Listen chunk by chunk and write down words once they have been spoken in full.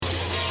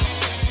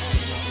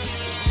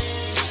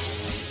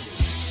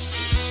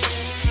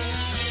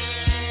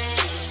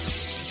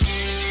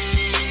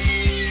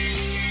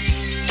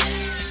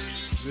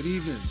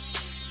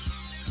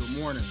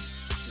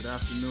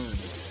afternoon,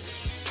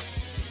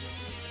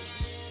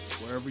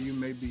 wherever you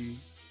may be,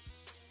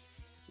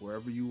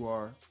 wherever you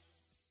are.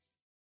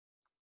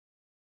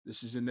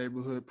 This is your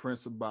neighborhood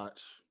Prince of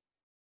Botch,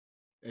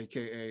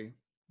 aka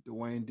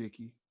Dwayne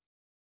Dickey.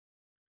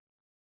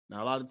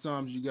 Now, a lot of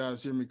times you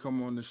guys hear me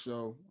come on the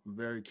show. I'm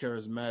very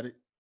charismatic,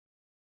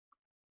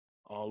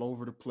 all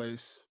over the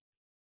place.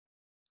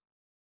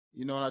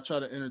 And I try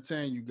to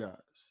entertain you guys.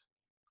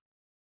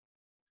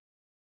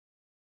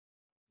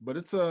 But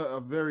it's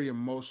a very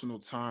emotional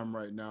time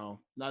right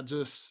now, not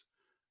just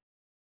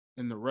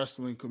in the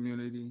wrestling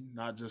community,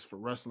 not just for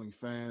wrestling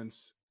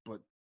fans, but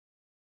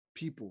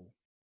people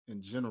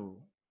in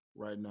general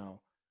right now.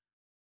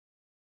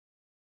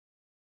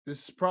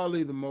 This is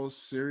probably the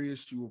most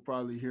serious you will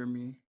probably hear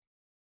me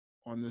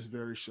on this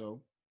very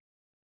show.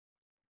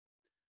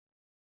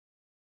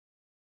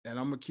 And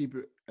I'm going to keep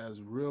it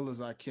as real as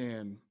I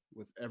can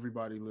with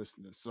everybody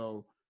listening.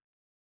 So,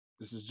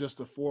 this is just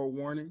a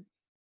forewarning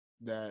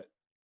that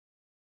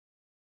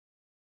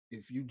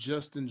if you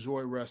just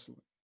enjoy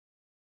wrestling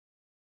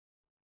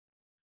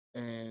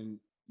and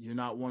you're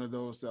not one of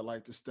those that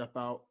like to step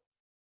out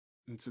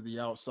into the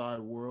outside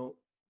world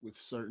with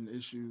certain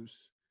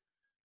issues,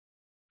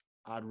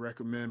 I'd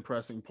recommend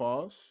pressing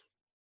pause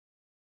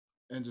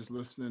and just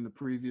listening to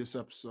previous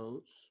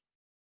episodes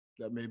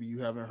that maybe you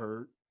haven't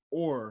heard,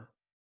 or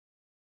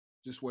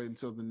just wait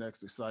until the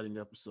next exciting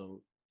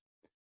episode.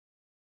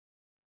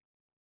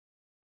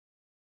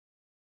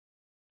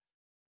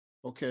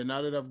 Okay,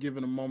 now that I've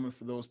given a moment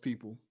for those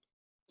people,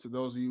 to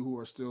those of you who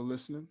are still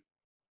listening,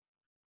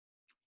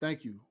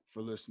 thank you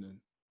for listening.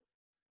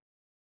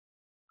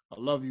 I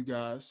love you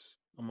guys.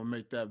 I'm going to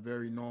make that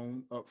very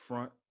known up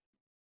front.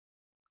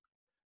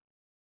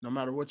 No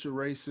matter what your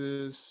race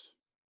is,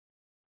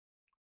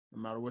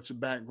 no matter what your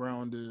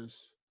background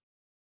is,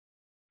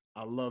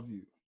 I love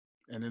you.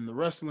 And in the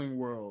wrestling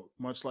world,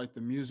 much like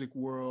the music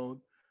world,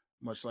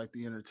 much like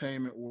the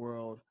entertainment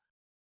world,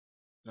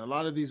 in a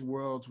lot of these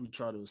worlds, we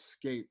try to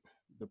escape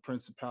the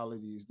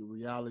principalities, the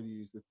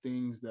realities, the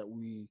things that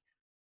we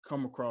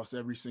come across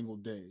every single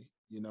day.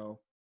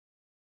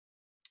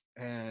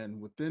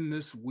 And within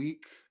this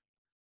week,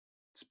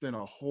 it's been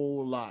a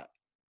whole lot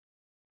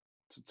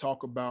to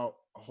talk about,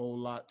 a whole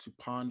lot to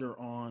ponder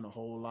on, a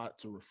whole lot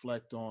to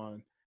reflect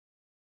on.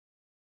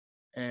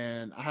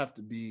 And I have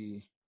to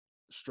be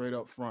straight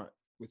up front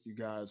with you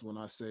guys when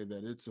I say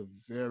that it's a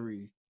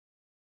very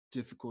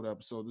difficult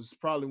episode. This is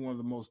probably one of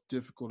the most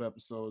difficult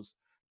episodes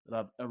that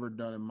I've ever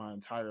done in my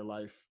entire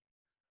life,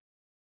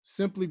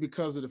 simply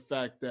because of the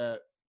fact that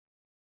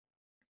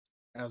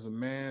as a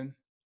man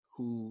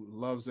who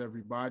loves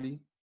everybody,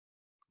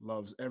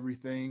 loves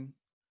everything,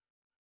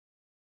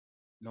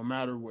 no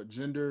matter what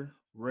gender,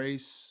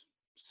 race,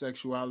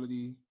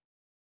 sexuality,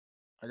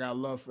 I got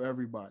love for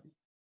everybody.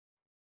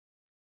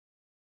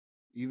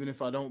 Even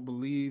if I don't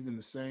believe in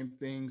the same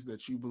things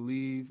that you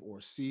believe or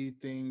see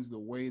things the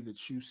way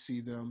that you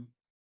see them,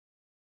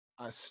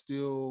 I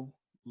still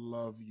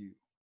love you.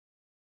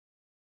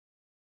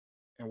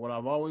 And what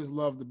I've always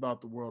loved about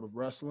the world of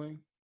wrestling,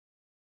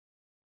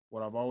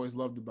 what I've always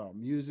loved about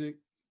music,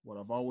 what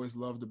I've always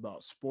loved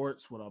about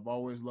sports, what I've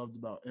always loved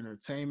about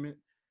entertainment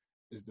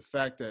is the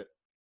fact that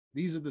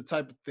these are the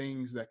type of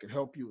things that can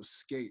help you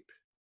escape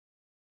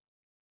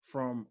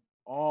from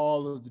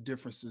all of the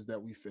differences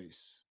that we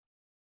face.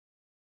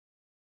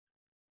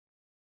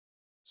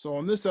 So,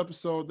 on this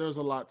episode, there's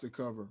a lot to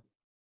cover.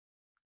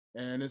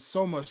 And it's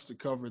so much to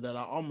cover that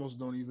I almost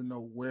don't even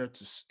know where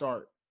to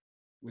start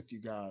with you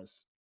guys.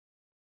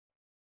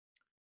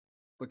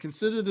 But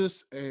consider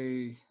this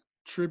a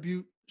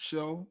tribute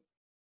show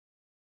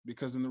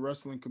because in the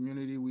wrestling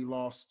community, we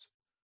lost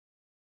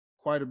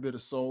quite a bit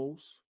of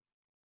souls.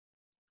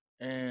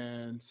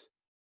 And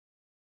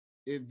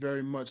it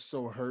very much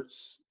so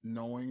hurts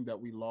knowing that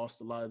we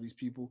lost a lot of these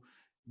people.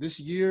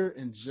 This year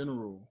in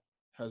general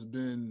has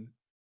been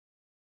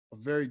a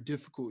very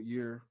difficult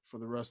year for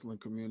the wrestling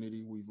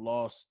community. We've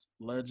lost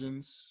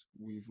legends,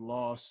 we've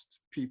lost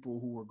people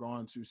who were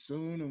gone too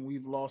soon, and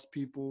we've lost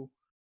people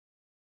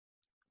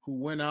who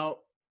went out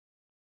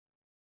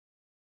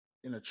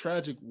in a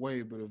tragic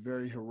way, but a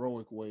very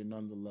heroic way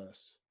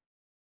nonetheless.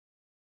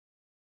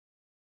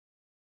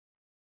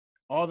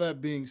 All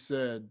that being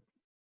said,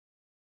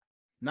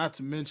 not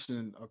to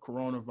mention a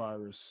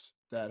coronavirus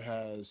that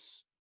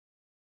has,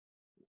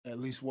 at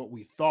least what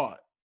we thought,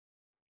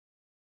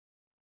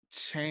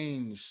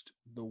 changed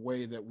the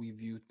way that we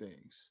view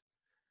things.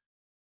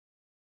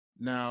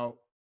 Now,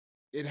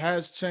 it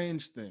has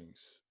changed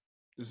things.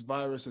 This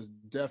virus has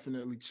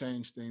definitely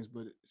changed things,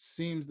 but it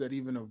seems that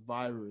even a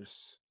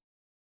virus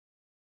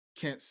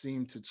can't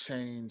seem to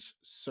change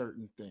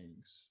certain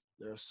things.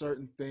 There are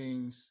certain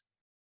things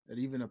that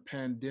even a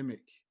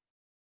pandemic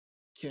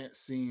can't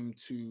seem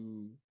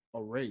to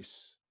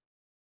erase.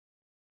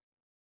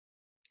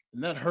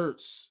 And that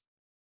hurts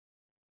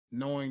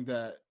knowing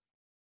that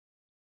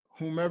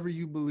whomever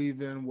you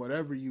believe in,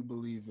 whatever you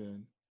believe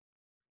in,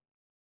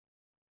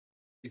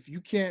 if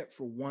you can't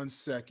for 1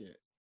 second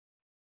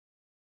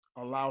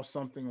allow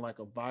something like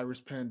a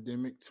virus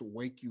pandemic to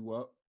wake you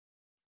up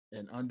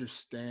and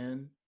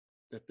understand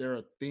that there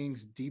are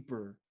things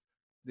deeper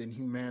than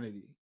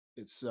humanity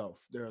itself.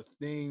 There are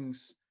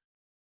things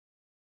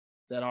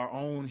that our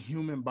own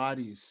human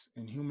bodies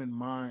and human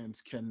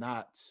minds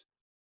cannot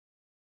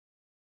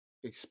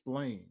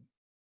explain.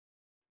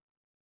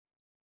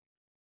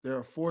 There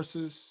are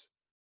forces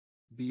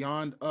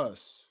beyond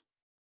us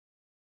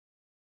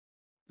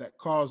that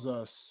cause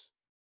us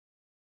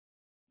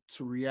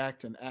to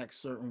react and act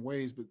certain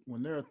ways. But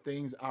when there are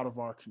things out of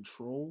our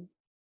control,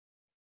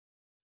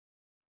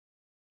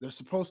 they're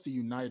supposed to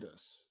unite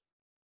us.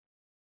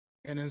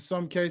 And in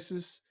some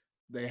cases,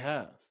 they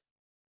have.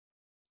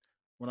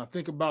 When I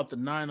think about the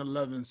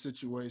 9/11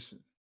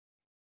 situation,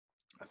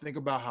 I think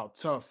about how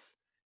tough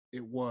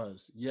it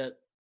was. Yet,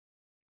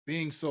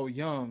 being so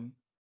young,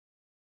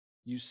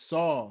 you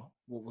saw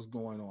what was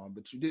going on,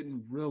 but you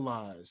didn't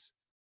realize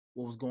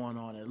what was going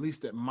on, at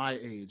least at my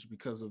age,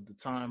 because of the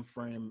time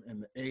frame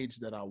and the age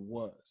that I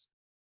was.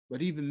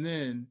 But even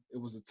then, it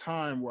was a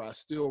time where I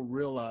still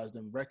realized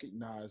and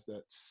recognized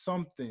that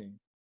something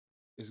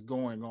is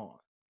going on,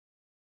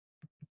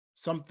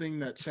 something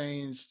that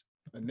changed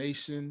a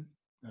nation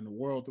and the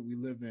world that we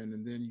live in.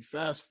 And then you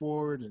fast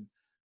forward, and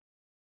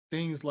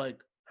things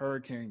like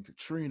Hurricane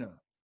Katrina,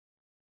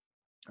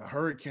 a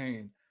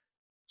hurricane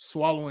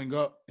swallowing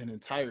up an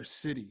entire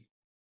city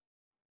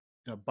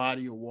in a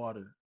body of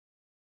water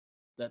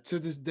that to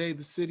this day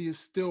the city is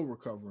still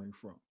recovering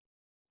from.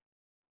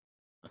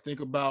 I think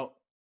about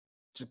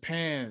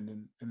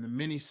Japan and the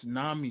many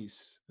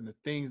tsunamis and the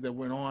things that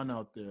went on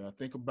out there. I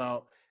think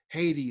about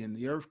Haiti and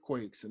the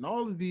earthquakes and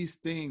all of these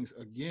things,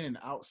 again,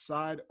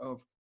 outside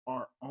of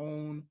our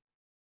own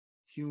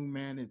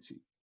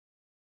humanity.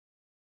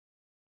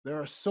 There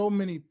are so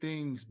many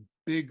things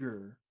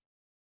bigger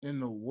in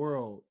the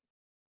world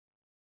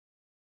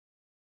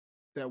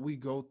that we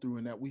go through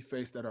and that we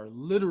face that are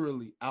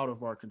literally out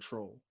of our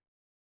control.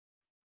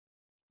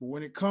 But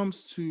when it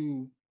comes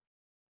to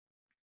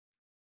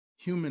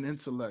human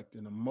intellect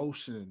and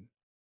emotion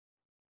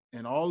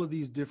and all of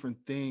these different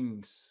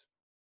things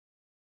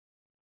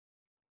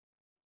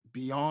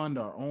beyond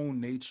our own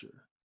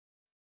nature,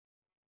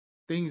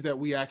 things that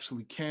we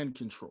actually can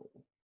control,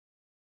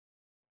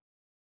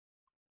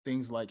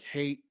 things like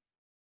hate,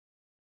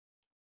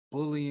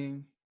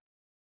 bullying,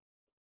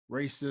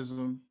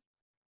 racism,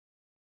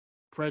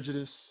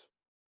 prejudice,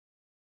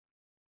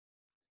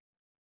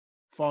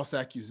 false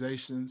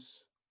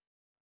accusations,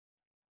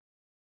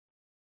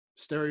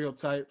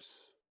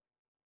 stereotypes,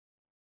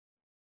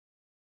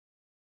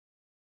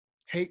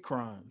 hate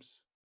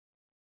crimes,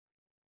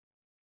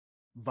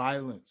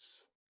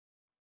 violence.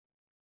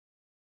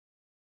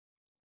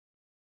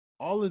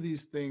 All of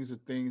these things are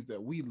things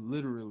that we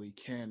literally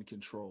can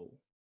control.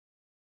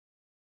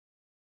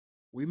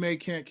 We may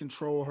can't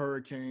control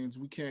hurricanes,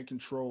 we can't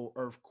control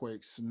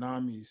earthquakes,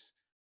 tsunamis,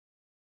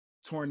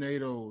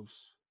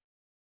 tornadoes,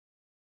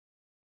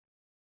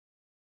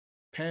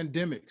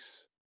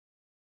 pandemics.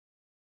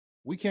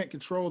 We can't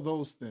control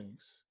those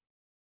things,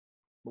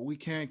 but we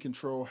can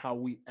control how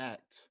we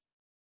act.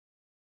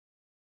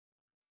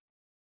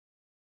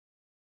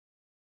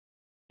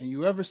 And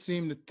you ever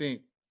seem to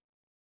think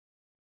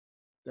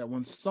that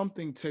when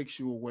something takes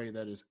you away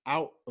that is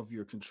out of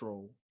your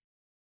control,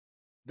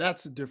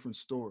 that's a different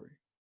story.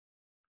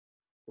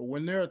 But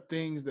when there are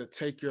things that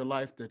take your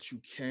life that you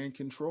can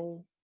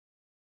control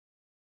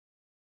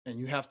and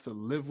you have to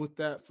live with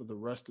that for the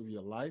rest of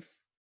your life,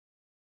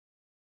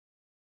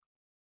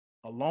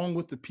 along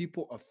with the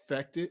people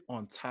affected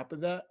on top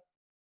of that,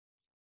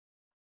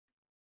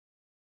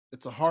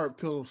 it's a hard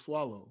pill to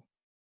swallow.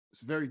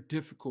 It's very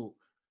difficult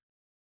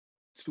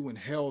to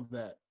inhale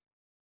that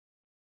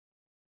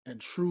and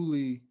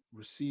truly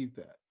receive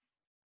that.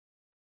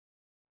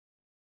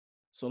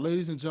 So,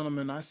 ladies and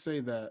gentlemen, I say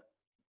that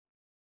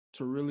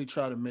to really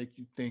try to make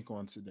you think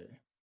on today.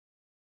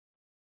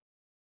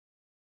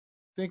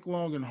 Think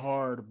long and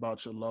hard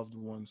about your loved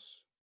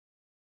ones,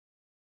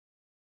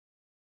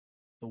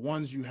 the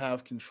ones you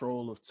have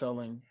control of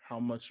telling how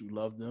much you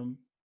love them,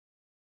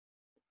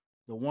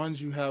 the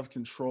ones you have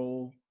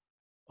control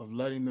of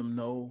letting them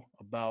know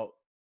about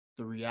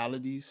the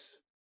realities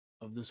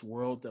of this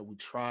world that we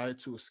try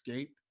to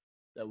escape,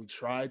 that we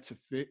try to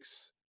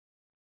fix.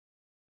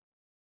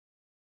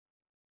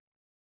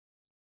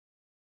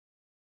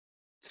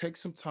 Take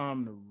some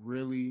time to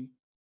really,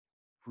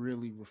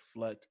 really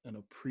reflect and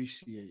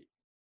appreciate.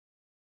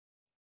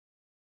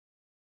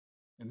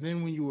 And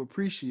then when you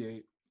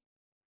appreciate,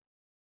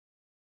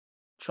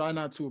 try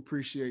not to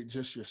appreciate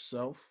just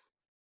yourself,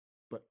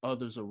 but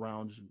others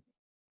around you.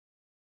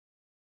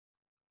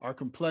 Our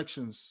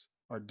complexions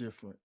are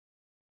different.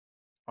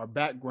 Our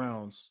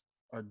backgrounds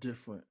are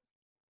different.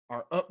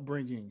 Our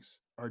upbringings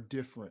are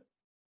different.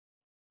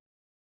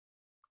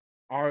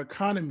 Our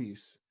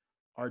economies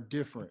are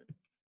different.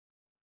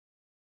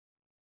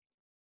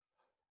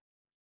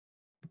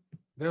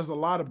 There's a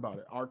lot about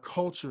it. Our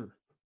culture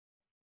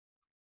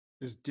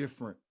is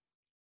different.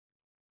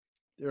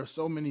 There are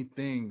so many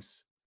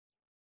things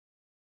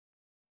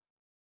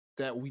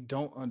that we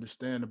don't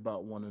understand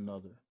about one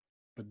another.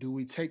 but do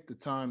we take the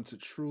time to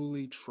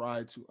truly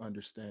try to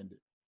understand it?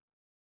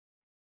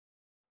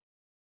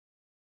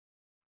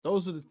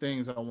 Those are the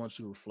things I want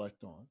you to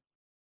reflect on.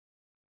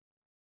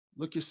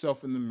 Look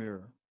yourself in the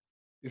mirror.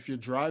 If you're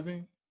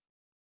driving,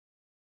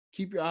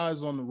 keep your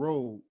eyes on the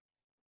road,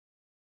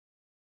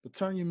 but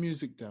turn your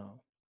music down.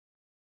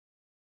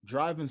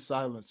 Drive in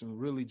silence and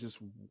really just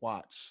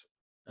watch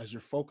as you're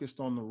focused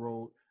on the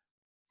road.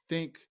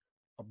 Think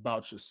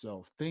about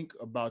yourself. Think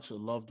about your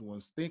loved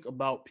ones. Think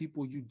about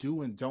people you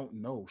do and don't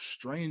know,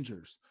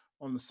 strangers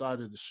on the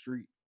side of the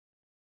street,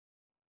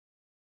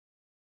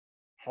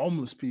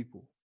 homeless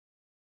people,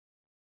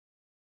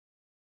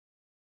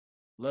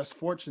 less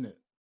fortunate,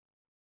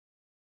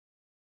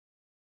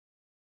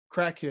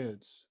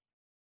 crackheads,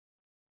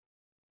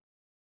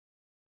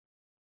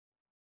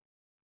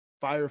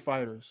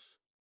 firefighters,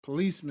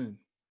 policemen,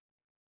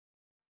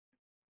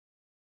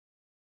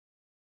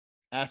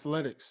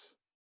 athletics,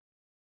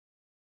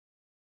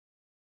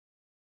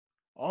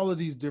 all of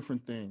these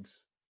different things,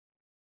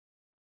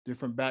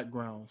 different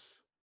backgrounds,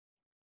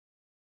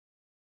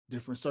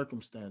 different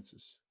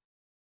circumstances.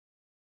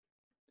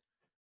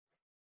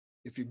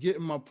 If you're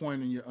getting my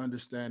point and you're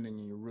understanding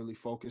and you're really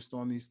focused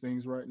on these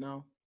things right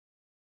now,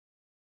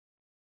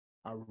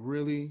 I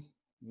really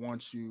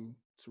want you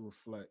to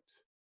reflect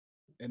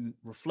and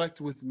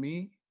reflect with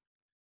me,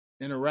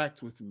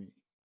 interact with me.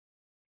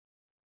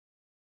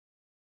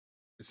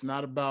 It's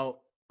not about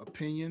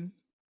opinion,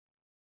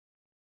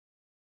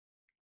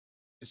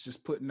 it's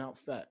just putting out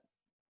fact.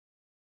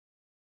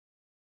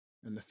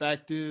 And the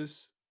fact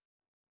is,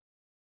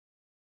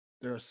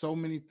 there are so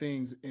many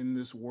things in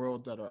this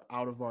world that are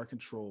out of our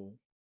control,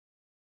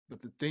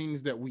 but the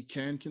things that we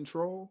can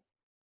control,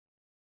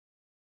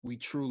 we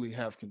truly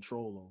have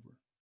control over.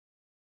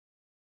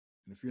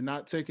 And if you're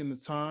not taking the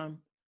time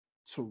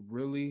to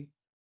really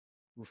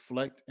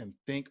reflect and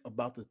think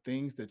about the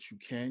things that you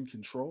can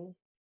control,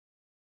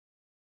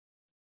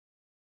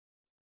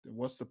 then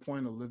what's the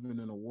point of living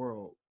in a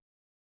world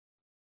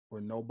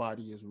where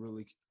nobody is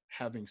really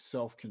having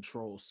self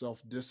control,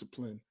 self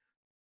discipline,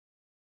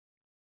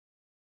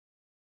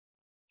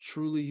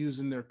 truly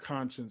using their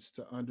conscience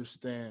to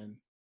understand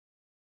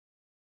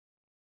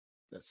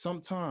that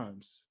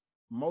sometimes,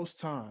 most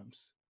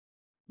times,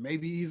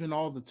 maybe even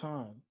all the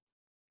time,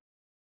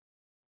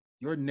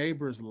 your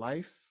neighbor's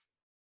life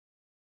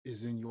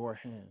is in your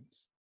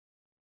hands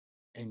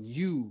and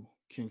you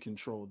can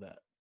control that.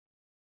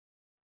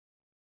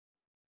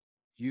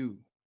 You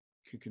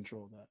can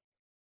control that.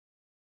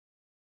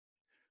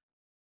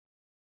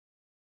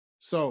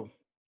 So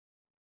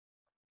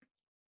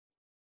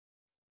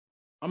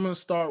I'm going to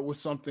start with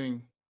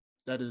something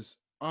that is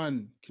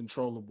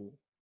uncontrollable,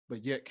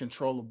 but yet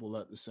controllable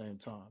at the same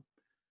time.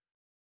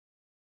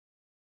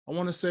 I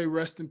want to say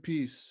rest in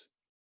peace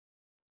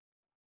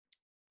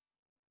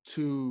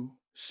to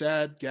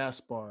Shad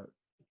Gaspard,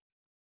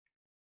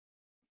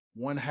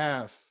 one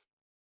half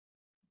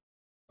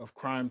of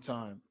Crime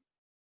Time.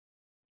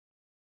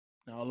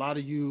 Now, a lot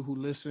of you who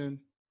listen,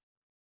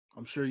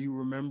 I'm sure you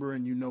remember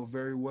and you know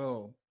very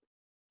well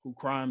who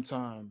Crime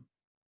Time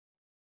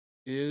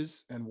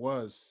is and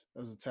was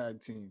as a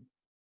tag team.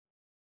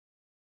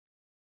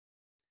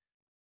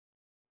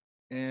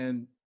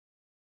 And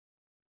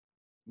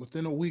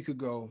within a week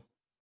ago,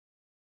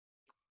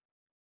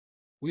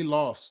 we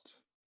lost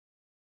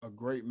a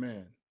great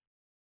man.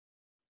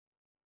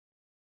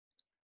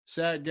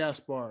 Shad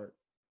Gaspard,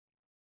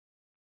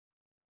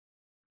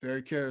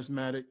 very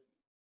charismatic,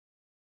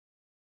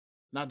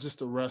 not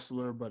just a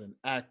wrestler, but an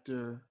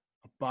actor,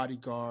 a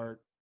bodyguard,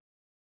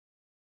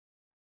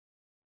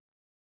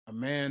 a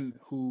man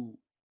who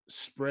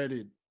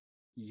spreaded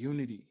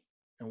unity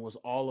and was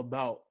all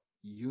about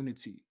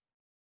unity,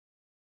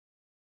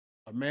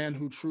 a man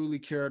who truly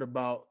cared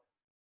about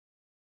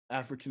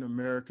African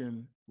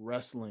American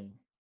wrestling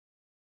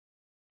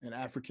and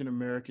African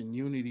American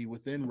unity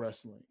within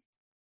wrestling,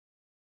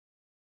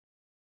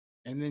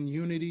 and then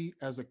unity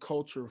as a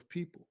culture of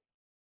people,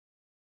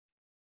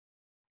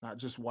 not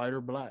just white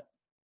or black.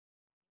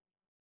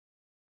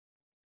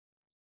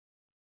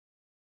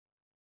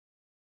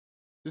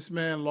 This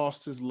man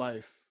lost his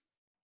life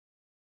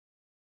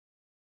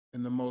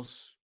in the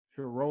most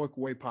heroic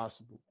way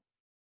possible.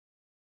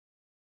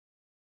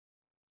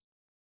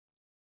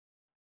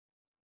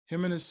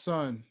 Him and his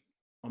son,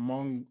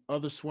 among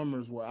other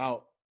swimmers, were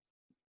out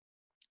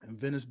in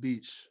Venice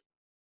Beach,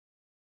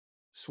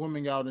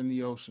 swimming out in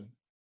the ocean.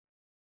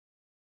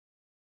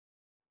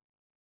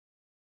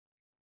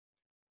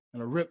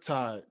 And a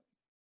riptide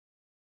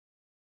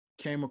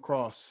came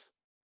across,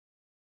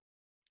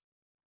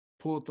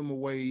 pulled them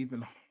away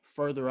even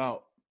further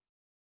out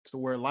to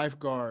where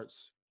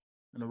lifeguards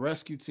and a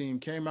rescue team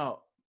came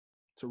out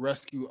to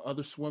rescue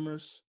other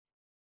swimmers.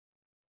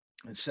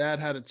 And Shad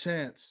had a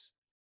chance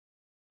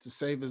to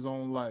save his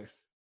own life.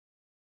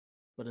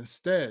 But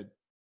instead,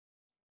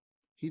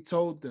 he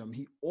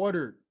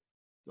ordered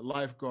the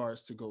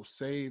lifeguards to go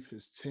save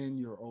his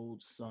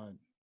 10-year-old son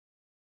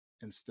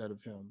instead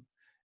of him,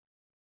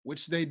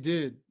 which they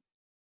did.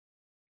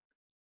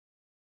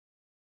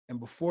 And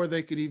before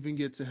they could even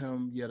get to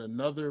him, yet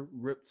another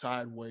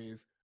riptide wave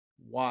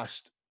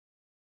washed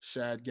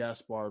Shad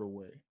Gaspard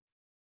away,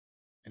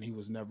 and he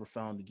was never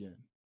found again.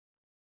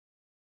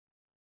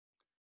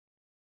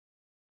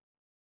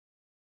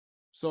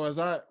 So, as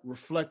I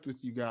reflect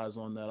with you guys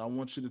on that, I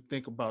want you to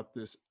think about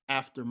this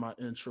after my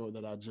intro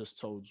that I just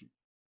told you.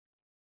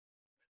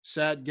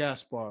 Shad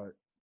Gaspard,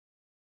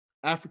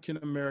 African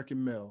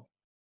American male.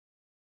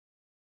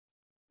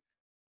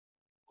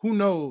 Who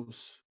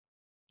knows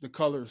the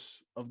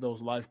colors of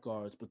those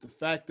lifeguards? But the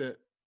fact that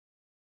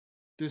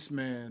this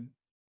man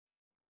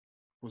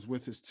was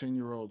with his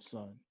 10-year-old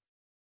son,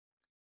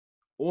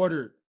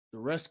 ordered the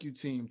rescue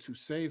team to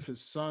save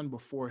his son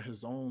before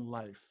his own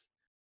life,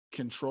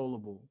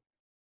 controllable.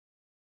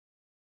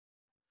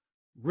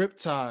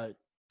 Riptide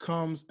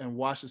comes and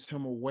washes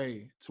him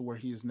away to where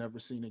he is never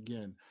seen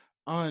again,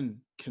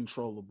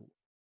 uncontrollable.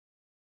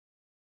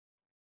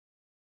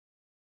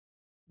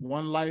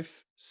 One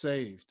life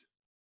saved,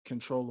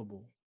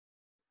 controllable.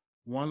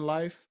 One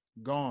life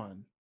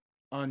gone,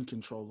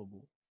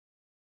 uncontrollable.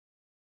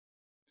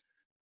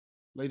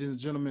 Ladies and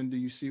gentlemen, do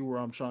you see where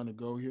I'm trying to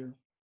go here?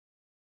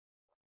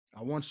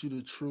 I want you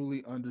to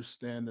truly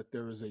understand that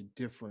there is a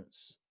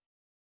difference,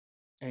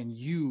 and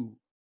you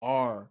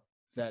are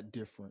that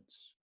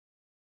difference.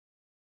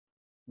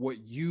 What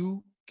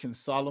you can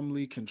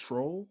solemnly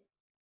control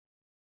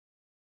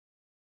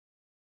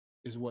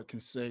is what can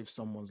save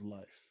someone's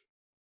life.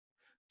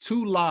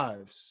 Two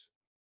lives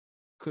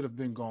could have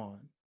been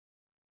gone.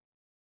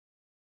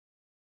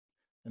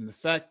 And the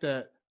fact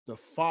that the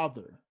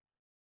father,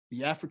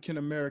 the African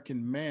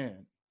American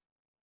man,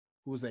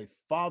 who was a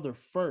father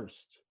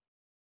first,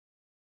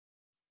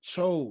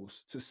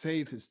 chose to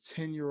save his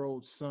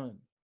 10-year-old son,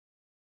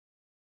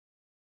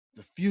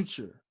 the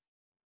future,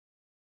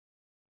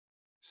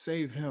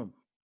 save him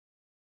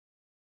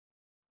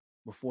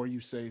before you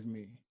save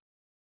me.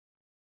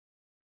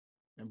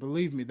 And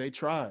believe me, they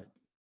tried.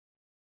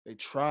 They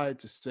tried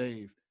to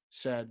save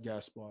Shad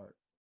Gaspard.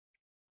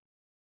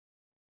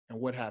 And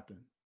what happened?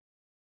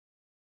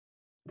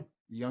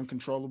 The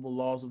uncontrollable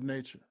laws of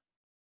nature.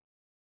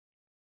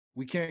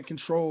 We can't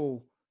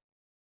control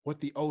what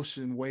the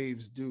ocean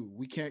waves do.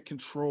 We can't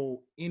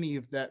control any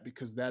of that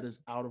because that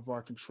is out of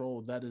our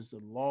control. That is the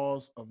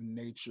laws of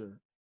nature.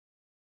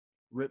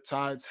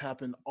 Riptides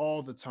happen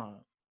all the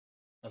time.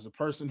 As a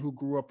person who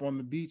grew up on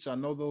the beach, I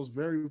know those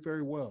very,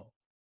 very well.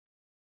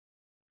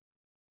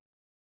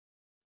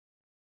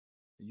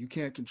 You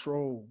can't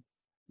control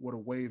what a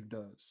wave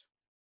does.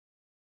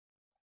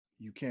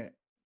 You can't.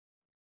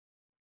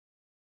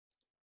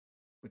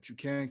 But you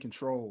can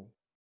control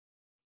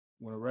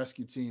when a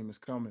rescue team is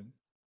coming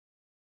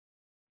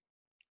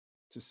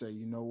to say,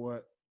 you know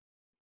what?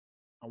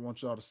 I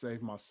want y'all to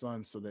save my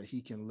son so that he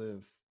can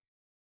live,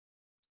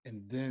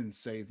 and then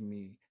save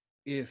me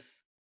if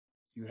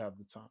you have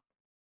the time.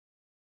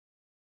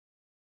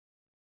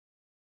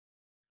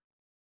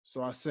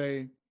 So I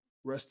say,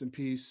 rest in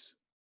peace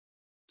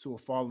to a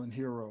fallen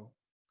hero,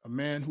 a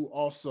man who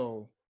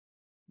also,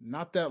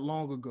 not that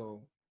long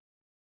ago,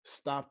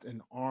 stopped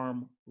an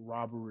armed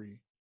robbery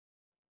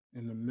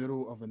in the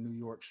middle of a New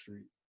York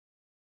street.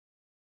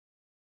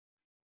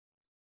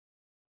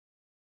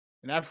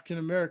 An African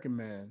American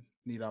man,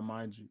 need I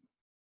mind you,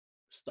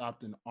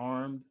 stopped an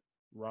armed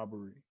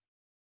robbery.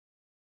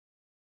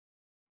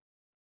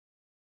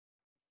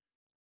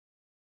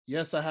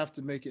 Yes, I have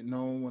to make it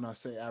known when I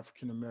say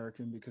African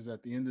American because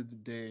at the end of the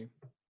day,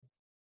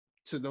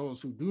 to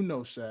those who do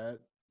know Shad,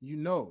 you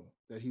know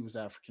that he was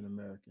African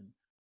American.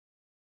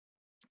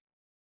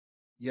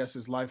 Yes,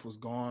 his life was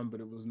gone, but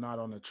it was not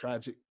on a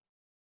tragic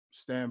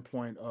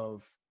standpoint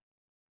of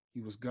he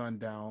was gunned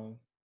down,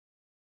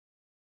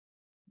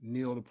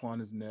 kneeled upon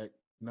his neck,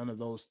 none of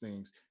those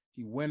things.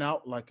 He went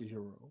out like a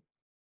hero,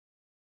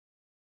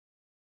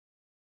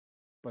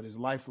 but his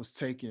life was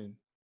taken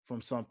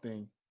from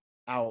something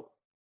out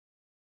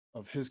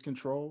of his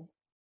control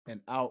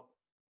and out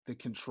the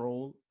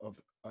control of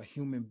a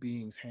human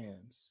being's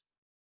hands.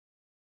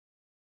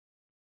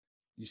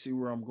 You see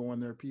where I'm going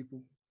there,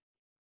 people?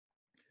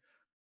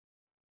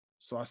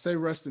 So I say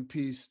rest in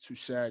peace to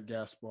Shad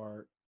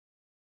Gaspard.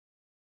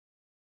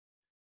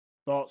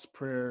 Thoughts,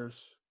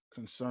 prayers,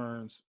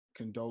 concerns,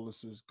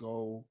 condolences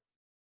go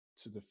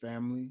to the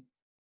family,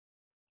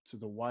 to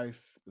the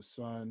wife, the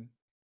son,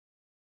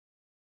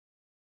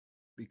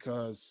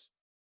 because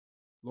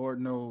Lord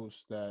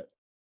knows that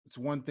it's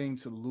one thing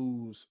to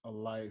lose a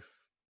life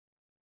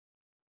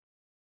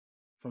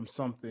from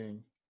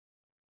something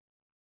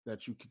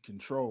that you can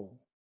control.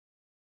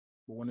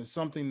 But when it's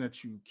something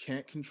that you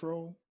can't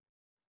control,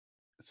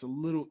 it's a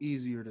little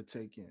easier to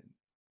take in.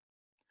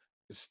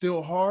 It's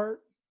still hard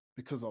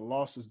because a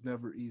loss is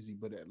never easy,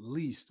 but at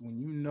least when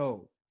you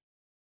know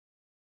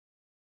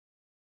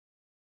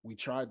we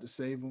tried to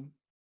save him,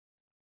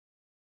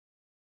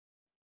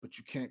 but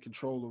you can't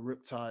control the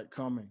riptide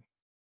coming.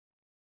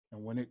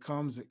 And when it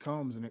comes,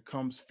 and it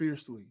comes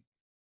fiercely.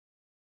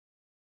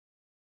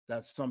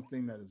 That's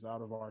something that is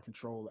out of our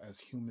control as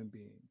human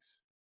beings.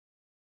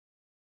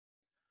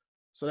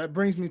 So that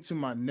brings me to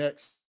my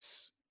next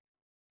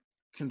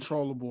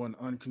controllable and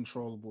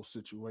uncontrollable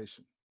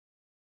situation.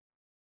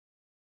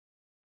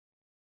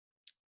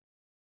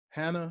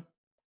 Hannah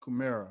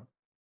Kumera,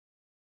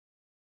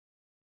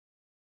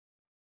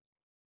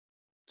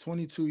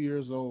 22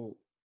 years old.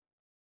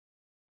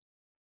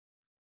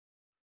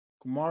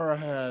 Kumara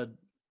had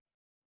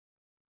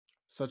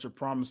such a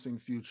promising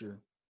future,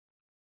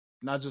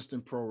 not just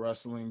in pro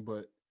wrestling,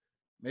 but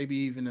maybe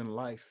even in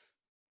life.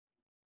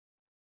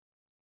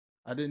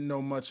 I didn't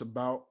know much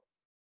about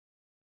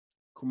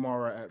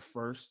Kumara at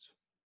first,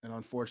 and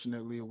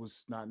unfortunately, it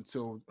was not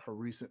until her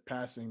recent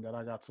passing that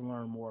I got to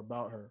learn more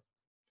about her.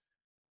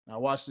 I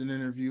watched an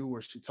interview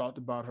where she talked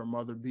about her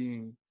mother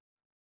being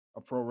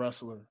a pro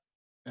wrestler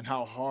and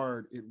how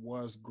hard it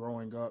was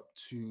growing up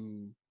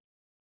to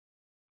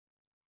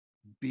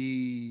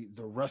be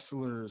the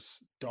wrestler's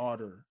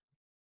daughter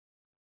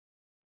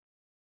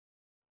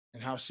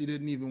and how she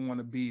didn't even want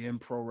to be in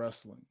pro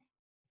wrestling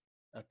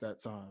at that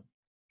time.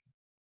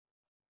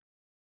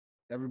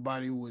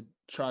 Everybody would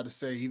try to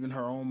say, even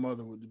her own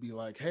mother would be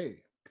like,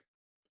 hey,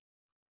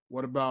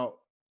 what about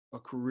a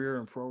career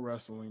in pro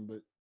wrestling?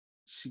 But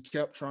she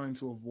kept trying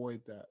to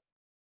avoid that,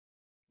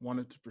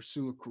 wanted to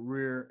pursue a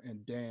career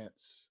in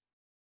dance,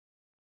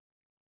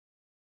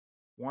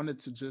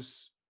 wanted to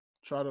just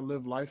try to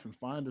live life and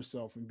find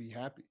herself and be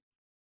happy.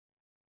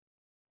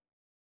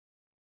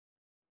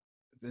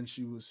 Then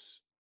she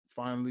was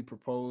finally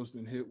proposed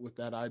and hit with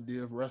that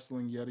idea of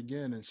wrestling yet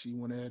again, and she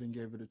went ahead and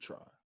gave it a try.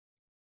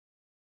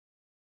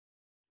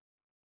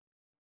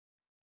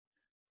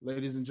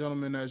 Ladies and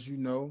gentlemen, as you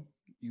know,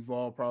 you've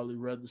all probably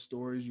read the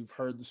stories, you've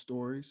heard the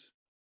stories,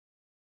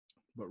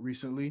 but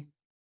recently,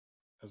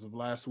 as of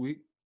last week,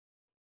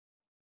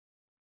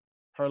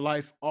 her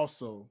life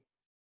also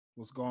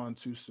was gone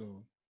too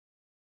soon.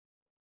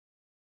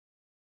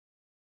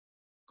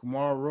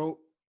 Kamara wrote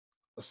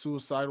a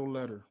suicidal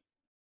letter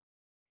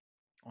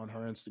on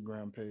her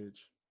Instagram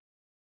page,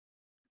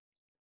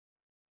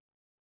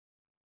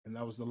 and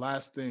that was the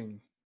last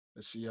thing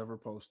that she ever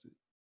posted.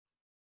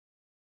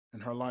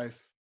 And her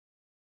life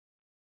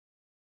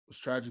was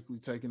tragically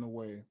taken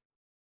away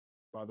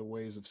by the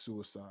ways of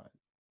suicide.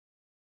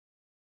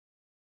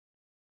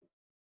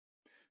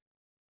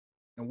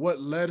 And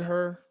what led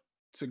her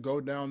to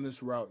go down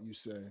this route, you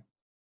say?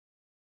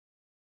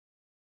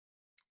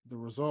 The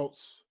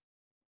results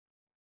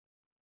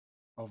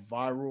of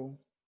viral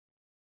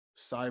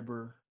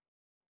cyber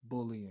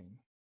bullying.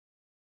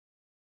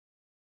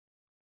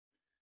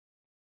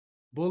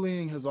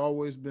 Bullying has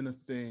always been a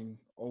thing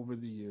over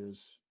the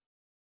years.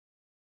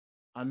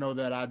 I know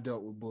that I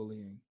dealt with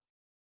bullying,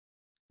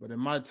 but in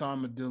my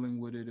time of dealing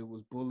with it, it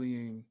was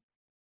bullying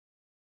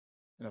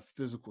in a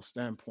physical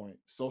standpoint.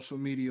 Social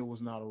media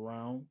was not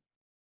around.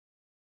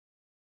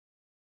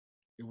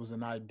 It was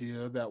an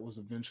idea that was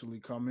eventually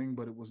coming,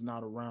 but it was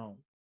not around.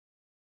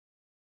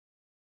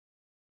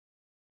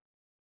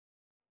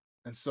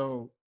 And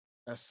so,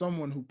 as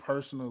someone who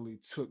personally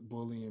took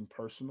bullying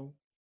personal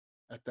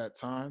at that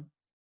time,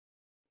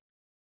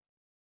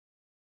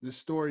 this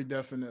story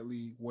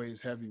definitely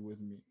weighs heavy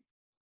with me.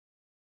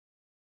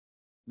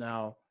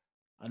 Now,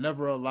 I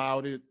never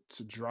allowed it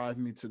to drive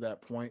me to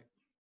that point.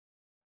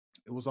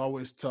 It was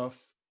always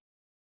tough.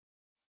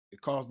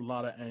 It caused a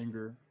lot of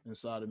anger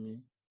inside of me.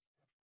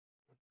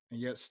 And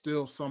yet,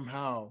 still,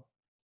 somehow,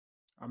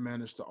 I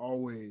managed to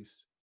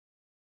always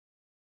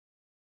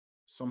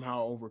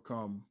somehow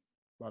overcome,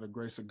 by the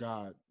grace of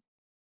God,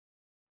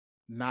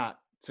 not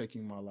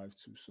taking my life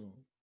too soon.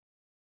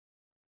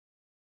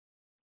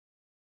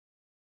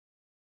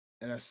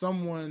 And as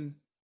someone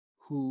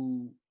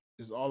who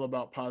is all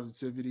about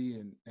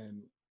positivity,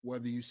 and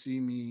whether you see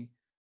me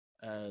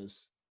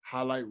as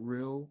Highlight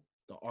Reel,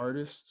 the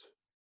artist,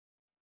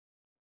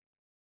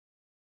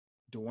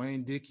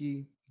 Dwayne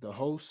Dickey, the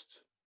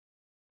host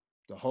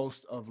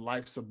of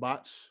Life's a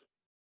Botch,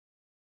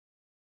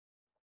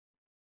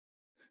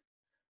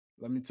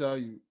 let me tell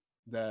you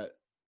that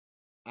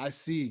I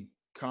see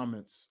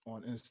comments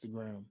on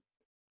Instagram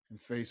and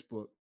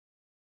Facebook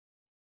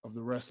of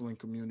the wrestling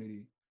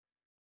community.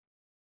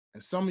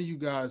 And some of you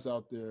guys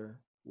out there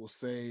will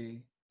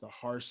say the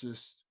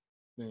harshest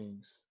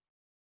things.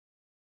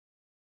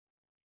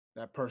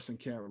 That person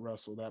can't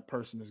wrestle. That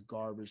person is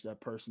garbage. That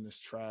person is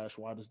trash.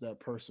 Why does that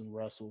person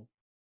wrestle?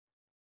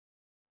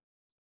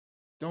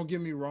 Don't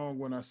get me wrong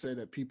when I say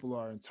that people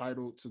are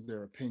entitled to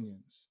their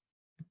opinions.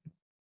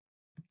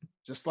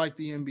 Just like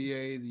the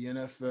NBA, the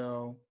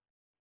NFL,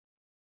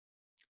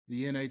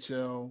 the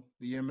NHL,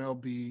 the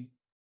MLB,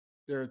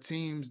 there are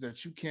teams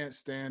that you can't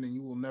stand and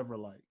you will never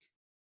like.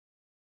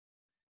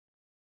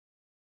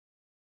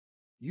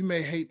 You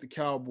may hate the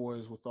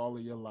Cowboys with all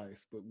of your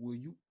life, but will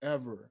you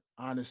ever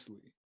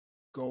honestly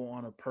go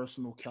on a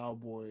personal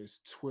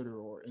Cowboys Twitter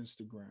or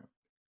Instagram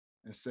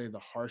and say the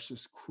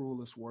harshest,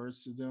 cruelest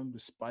words to them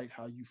despite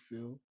how you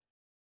feel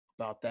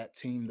about that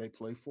team they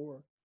play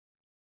for?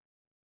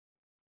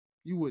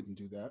 You wouldn't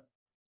do that.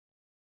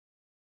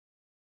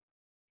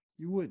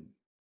 You wouldn't.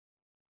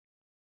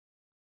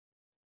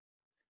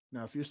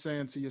 Now, if you're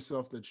saying to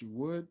yourself that you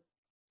would,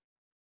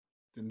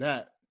 then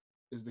that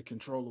is the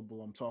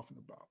controllable I'm talking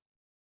about.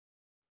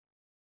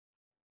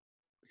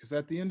 Because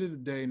at the end of the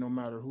day, no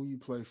matter who you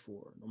play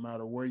for, no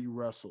matter where you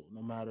wrestle,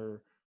 no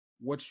matter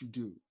what you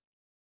do,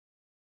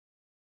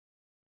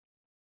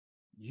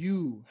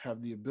 you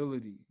have the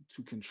ability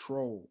to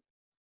control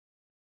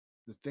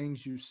the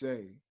things you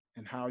say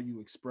and how you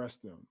express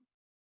them.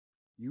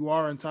 You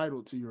are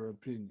entitled to your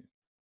opinion.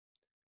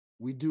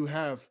 We do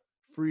have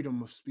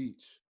freedom of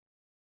speech,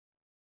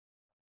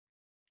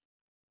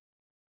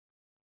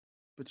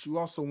 but you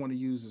also want to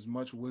use as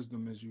much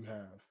wisdom as you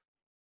have.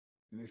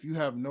 And if you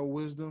have no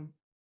wisdom,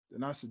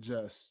 then I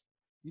suggest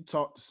you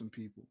talk to some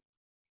people,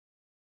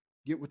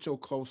 get with your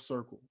close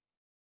circle,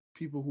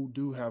 people who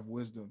do have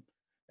wisdom,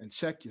 and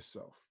check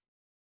yourself.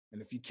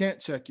 And if you can't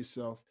check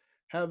yourself,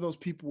 have those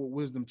people with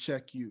wisdom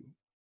check you.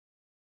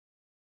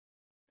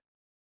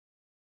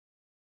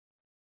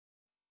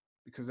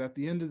 Because at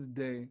the end of the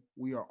day,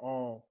 we are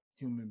all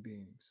human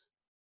beings.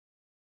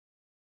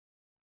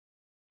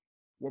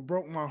 What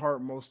broke my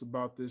heart most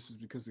about this is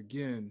because,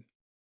 again,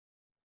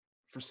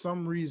 for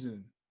some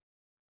reason,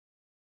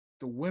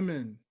 the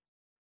women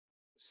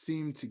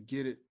seem to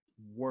get it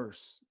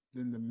worse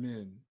than the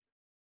men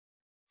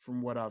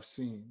from what I've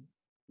seen.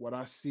 What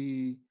I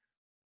see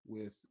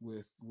with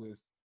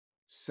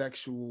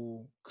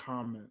sexual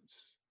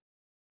comments.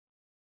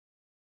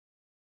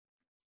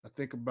 I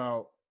think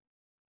about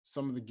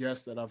some of the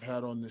guests that I've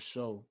had on this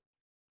show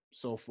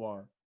so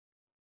far.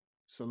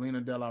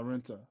 Selena De La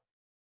Renta,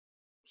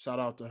 shout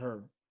out to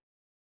her.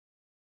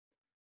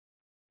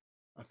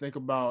 I think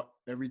about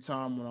every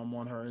time when I'm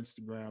on her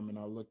Instagram and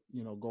I look,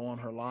 go on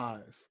her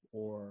live,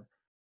 or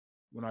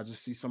when I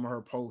just see some of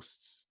her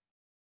posts.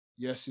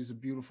 Yes, she's a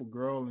beautiful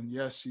girl, and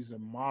yes, she's a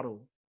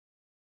model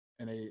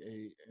and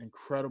a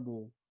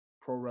incredible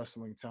pro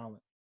wrestling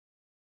talent.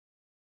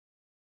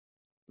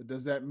 But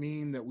does that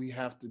mean that we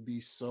have to be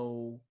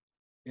so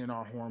in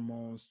our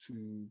hormones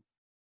to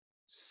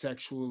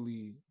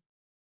sexually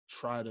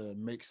try to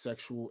make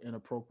sexual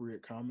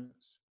inappropriate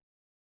comments?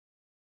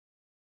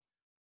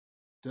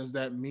 Does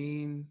that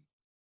mean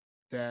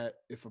that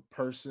if a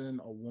person,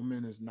 a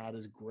woman, is not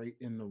as great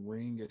in the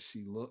ring as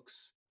she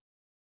looks,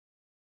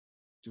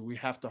 do we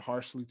have to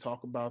harshly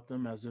talk about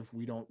them as if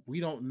we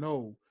don't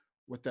know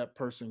what that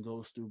person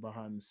goes through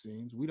behind the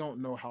scenes? We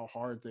don't know how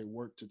hard they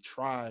work to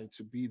try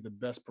to be the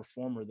best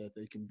performer that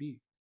they can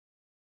be.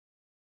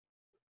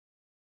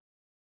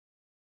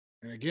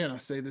 And again, I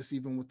say this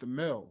even with the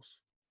males,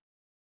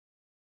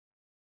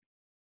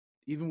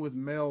 even with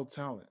male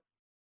talent.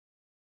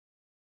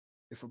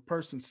 If a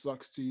person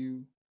sucks to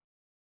you,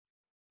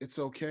 it's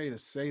okay to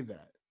say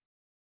that,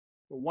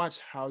 but watch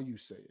how you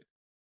say it.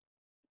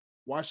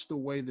 Watch the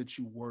way that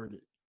you word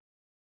it,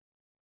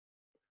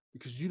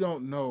 because you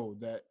don't know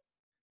that.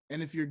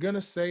 And if you're going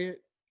to say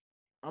it,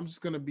 I'm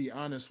just going to be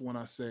honest when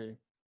I say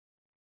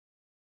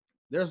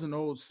there's an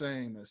old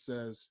saying that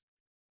says,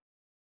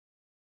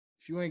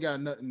 if you ain't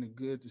got nothing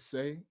good to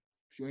say,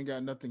 if you ain't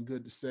got nothing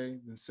good to say,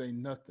 then say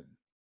nothing.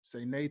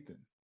 Say Nathan,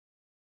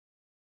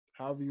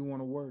 however you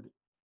want to word it.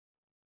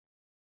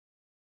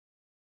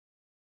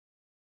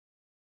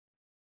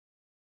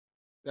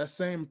 That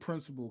same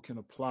principle can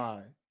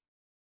apply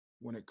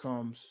when it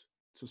comes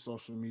to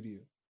social media.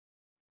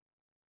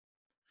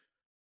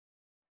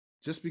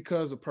 Just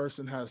because a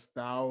person has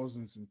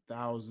thousands and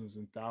thousands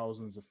and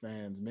thousands of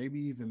fans,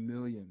 maybe even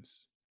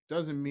millions,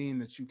 doesn't mean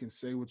that you can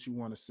say what you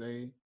want to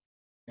say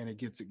and it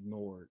gets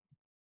ignored.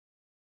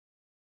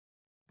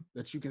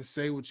 That you can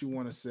say what you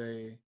want to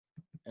say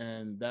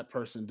and that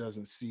person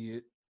doesn't see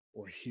it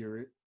or hear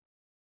it.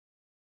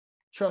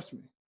 Trust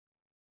me,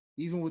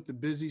 even with the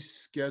busy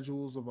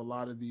schedules of a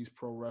lot of these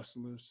pro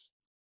wrestlers,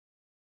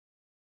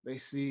 they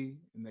see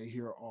and they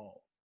hear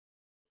all.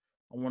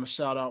 I want to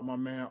shout out my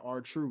man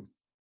R Truth,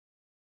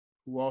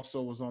 who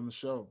also was on the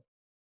show.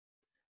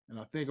 And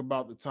I think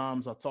about the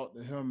times I talked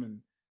to him and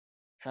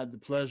had the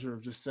pleasure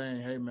of just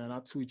saying, hey man, I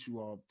tweet you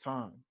all the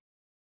time.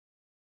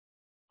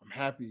 I'm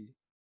happy,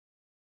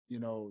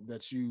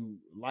 that you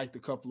liked a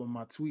couple of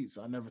my tweets.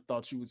 I never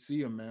thought you would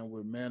see a man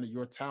with a man of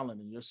your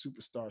talent and your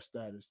superstar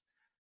status,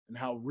 and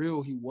how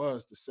real he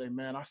was to say,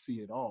 man, I see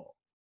it all.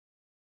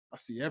 I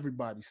see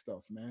everybody's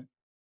stuff, man.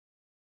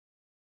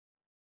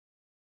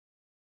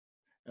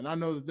 And I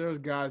know that there's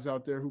guys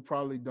out there who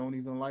probably don't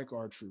even like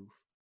our truth.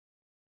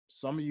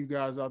 Some of you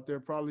guys out there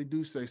probably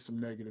do say some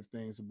negative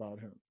things about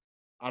him.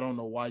 I don't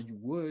know why you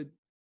would.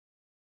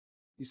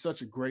 He's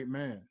such a great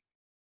man.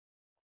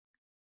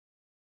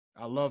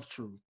 I love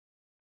truth.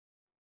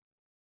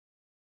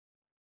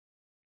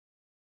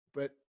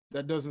 But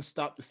that doesn't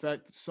stop the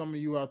fact that some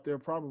of you out there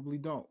probably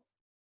don't.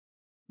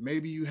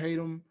 Maybe you hate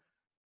him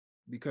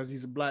because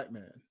he's a black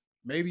man.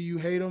 Maybe you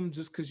hate him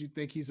just because you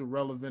think he's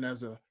irrelevant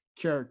as a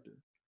character,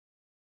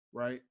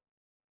 right?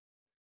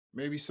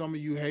 Maybe some of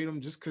you hate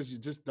him just because you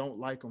just don't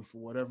like him for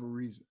whatever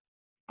reason.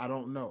 I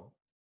don't know.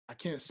 I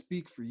can't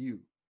speak for you,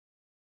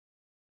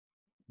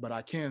 but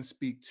I can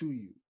speak to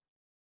you.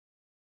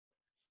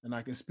 And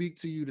I can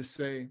speak to you to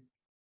say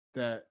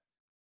that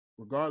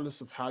regardless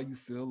of how you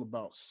feel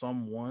about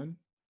someone,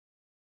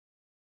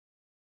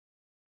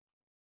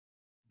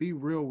 Be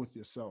real with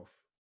yourself.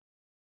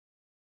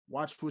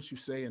 Watch what you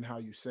say and how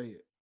you say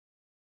it.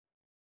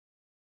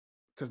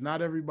 Because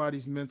not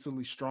everybody's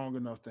mentally strong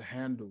enough to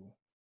handle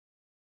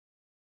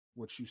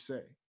what you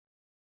say.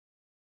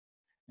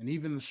 And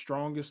even the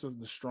strongest of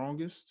the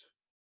strongest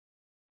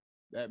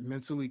that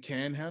mentally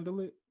can handle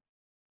it,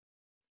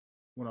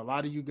 when a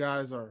lot of you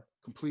guys are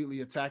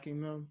completely attacking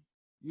them,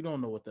 you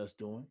don't know what that's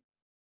doing.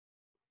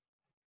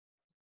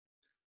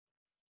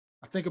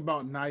 I think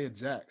about Nia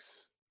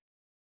Jax.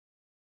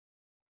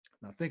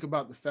 And I think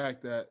about the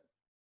fact that,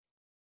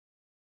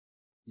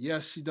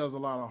 yes, she does a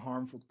lot of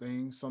harmful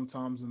things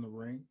sometimes in the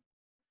ring.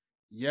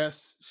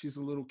 Yes, she's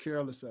a little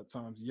careless at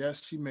times.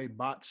 Yes, she may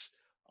botch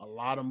a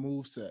lot of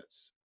move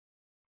sets.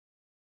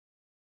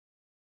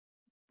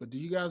 But do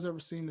you guys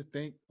ever seem to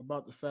think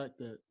about the fact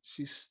that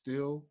she's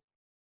still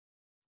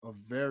a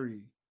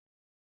very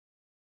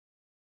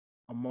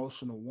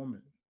emotional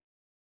woman?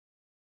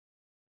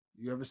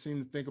 You ever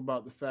seem to think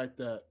about the fact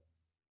that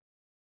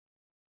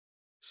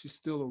she's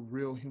still a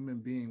real human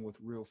being with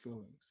real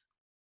feelings?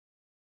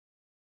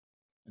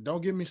 And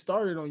don't get me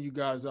started on you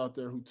guys out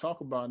there who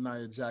talk about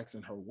Nia Jax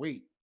and her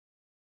weight,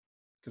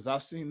 because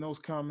I've seen those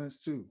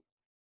comments too.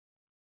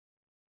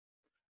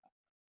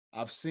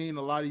 I've seen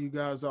a lot of you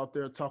guys out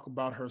there talk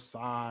about her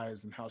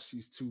size and how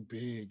she's too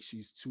big,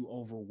 she's too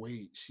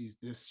overweight, she's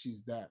this,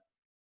 she's that.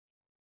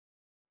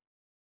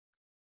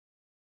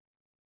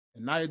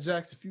 And Nia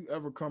Jax, if you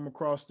ever come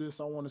across this,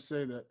 I want to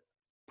say that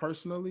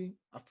personally,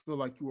 I feel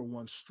like you are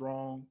one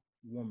strong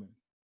woman,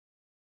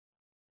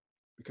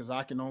 because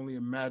I can only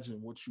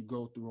imagine what you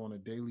go through on a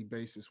daily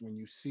basis when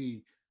you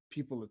see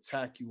people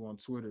attack you on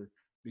Twitter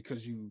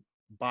because you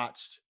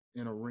botched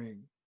in a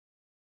ring,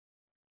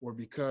 or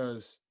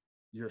because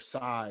your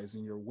size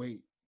and your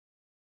weight,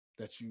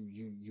 that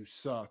you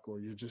suck,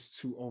 or you're just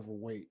too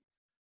overweight.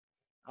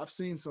 I've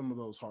seen some of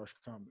those harsh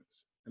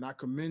comments, and I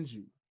commend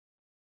you.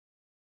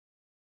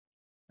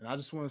 And I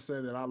just want to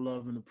say that I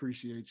love and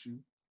appreciate you.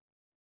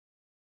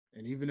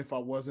 And even if I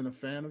wasn't a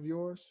fan of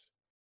yours,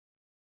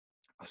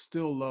 I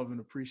still love and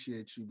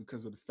appreciate you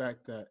because of the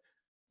fact that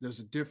there's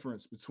a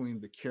difference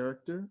between the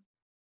character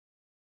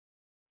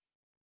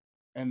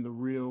and the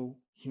real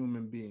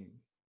human being.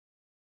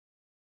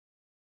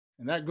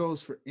 And that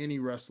goes for any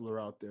wrestler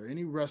out there.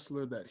 Any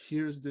wrestler that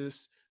hears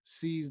this,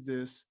 sees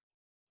this,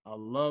 I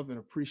love and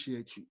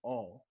appreciate you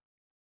all.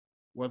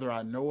 Whether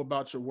I know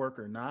about your work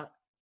or not,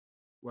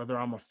 whether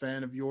I'm a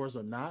fan of yours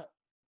or not,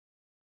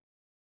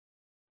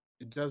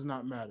 it does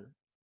not matter,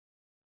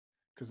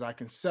 because I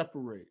can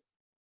separate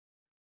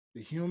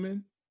the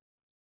human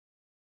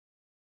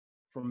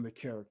from the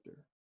character.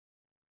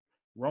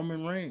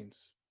 Roman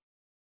Reigns,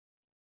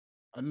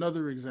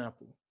 another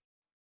example.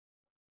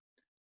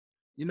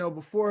 You know,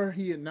 before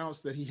he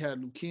announced that he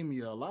had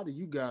leukemia, a lot of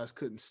you guys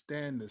couldn't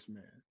stand this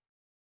man.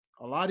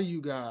 A lot of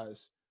you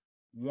guys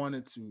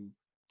wanted to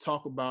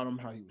talk about him,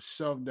 how he was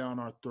shoved down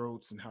our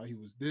throats, and how he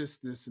was this,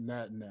 this, and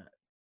that,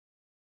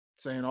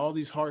 saying all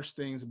these harsh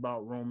things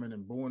about Roman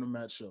and booing him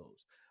at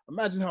shows.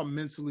 Imagine how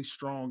mentally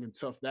strong and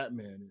tough that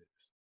man is.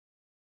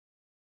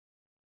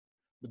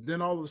 But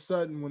then all of a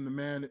sudden, when the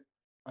man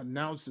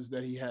announces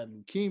that he had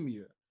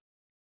leukemia,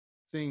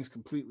 things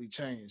completely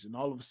changed. And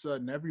all of a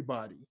sudden,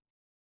 everybody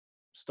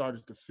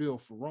started to feel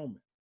for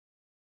Roman.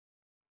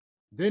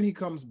 Then he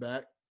comes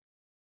back.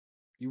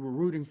 You were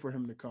rooting for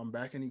him to come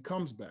back, and he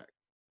comes back.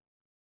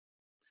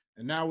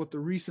 And now, with the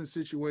recent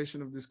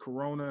situation of this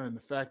corona and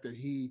the fact that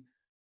he,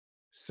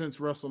 since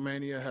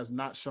WrestleMania, has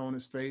not shown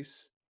his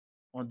face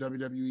on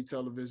WWE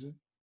television,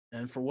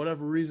 and for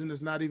whatever reason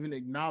is not even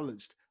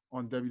acknowledged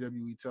on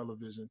WWE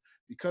television,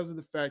 because of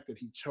the fact that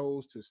he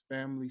chose his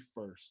family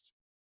first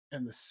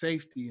and the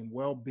safety and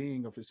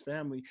well-being of his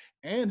family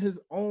and his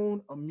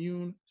own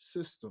immune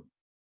system.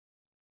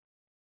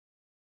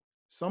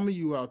 Some of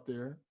you out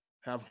there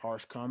have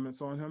harsh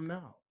comments on him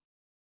now.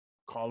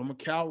 Call him a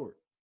coward,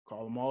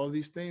 call him all of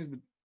these things, but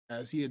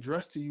as he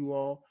addressed to you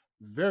all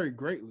very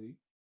greatly,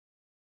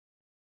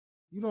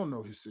 you don't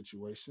know his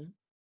situation.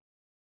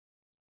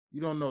 You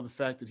don't know the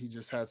fact that he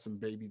just had some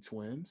baby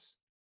twins,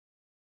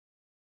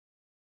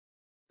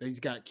 that he's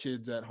got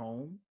kids at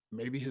home,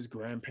 maybe his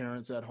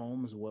grandparents at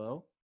home as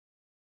well.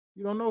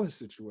 You don't know his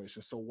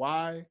situation. So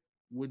why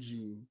would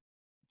you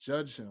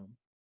judge him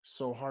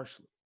so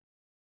harshly?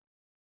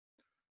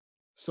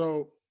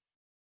 So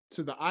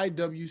to the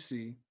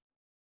IWC,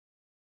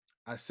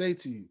 I say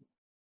to you,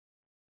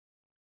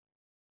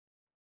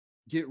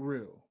 get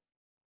real.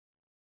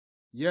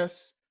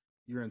 Yes,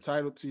 you're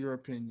entitled to your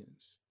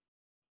opinions,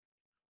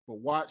 but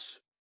watch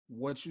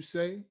what you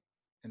say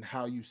and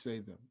how you say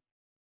them.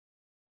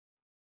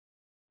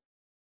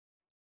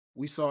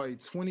 We saw a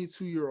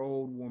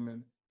 22-year-old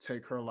woman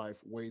take her life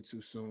way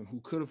too soon who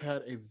could have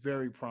had a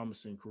very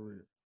promising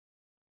career.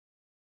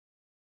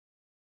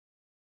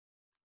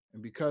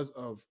 And because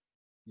of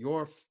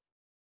your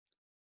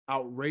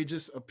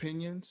outrageous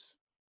opinions,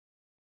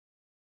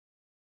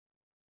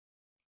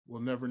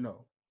 we'll never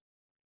know.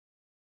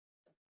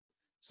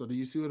 So, do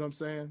you see what I'm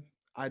saying?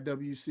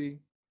 IWC,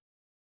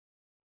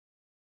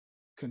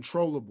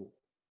 controllable.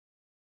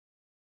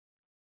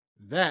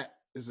 That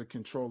is a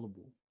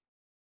controllable.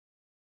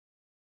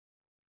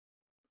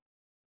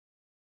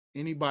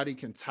 Anybody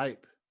can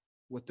type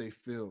what they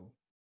feel,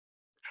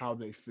 how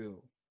they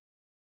feel.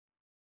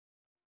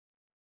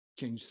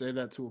 Can you say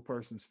that to a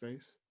person's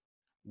face?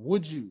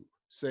 Would you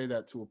say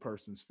that to a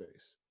person's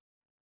face?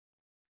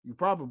 You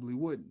probably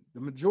wouldn't.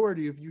 The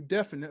majority of you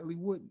definitely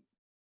wouldn't.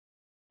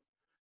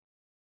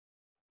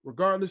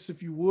 Regardless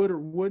if you would or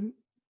wouldn't,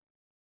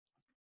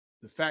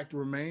 the fact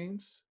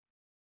remains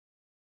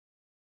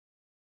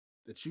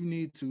that you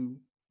need to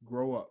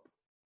grow up,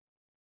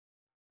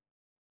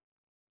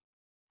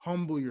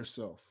 humble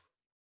yourself,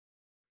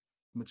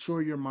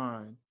 mature your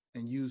mind,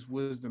 and use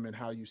wisdom in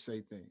how you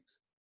say things.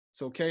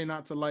 It's okay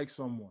not to like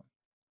someone,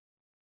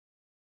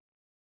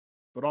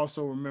 but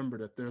also remember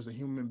that there's a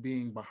human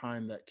being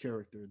behind that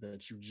character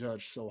that you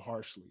judge so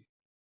harshly.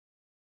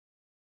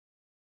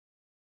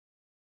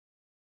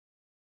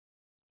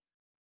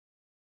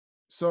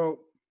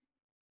 So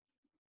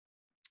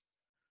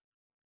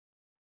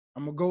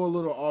I'm gonna go a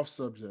little off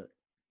subject,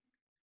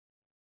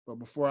 but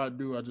before I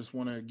do, I just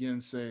want to again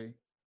say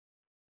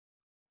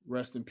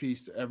rest in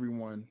peace to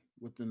everyone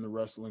within the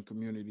wrestling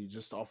community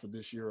just off of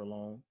this year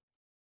alone.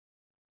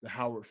 The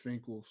Howard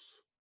Finkles,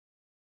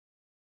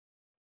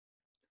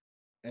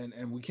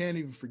 and we can't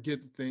even forget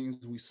the things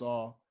we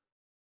saw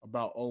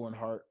about Owen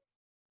Hart.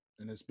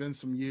 And it's been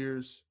some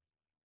years,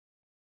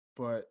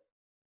 but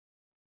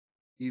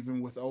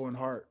even with Owen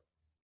Hart,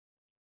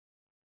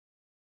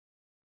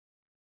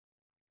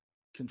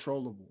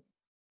 controllable.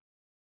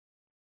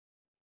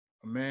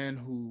 A man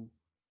who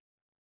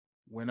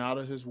went out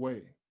of his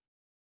way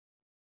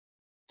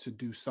to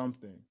do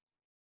something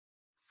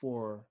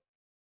for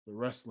the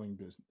wrestling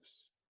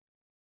business,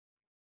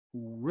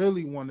 who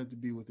really wanted to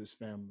be with his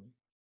family.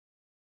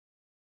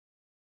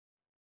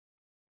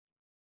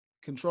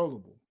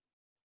 Controllable.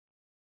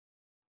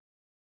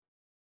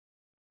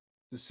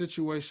 The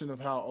situation of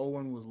how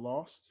Owen was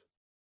lost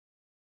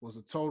was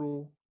a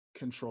total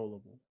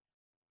controllable.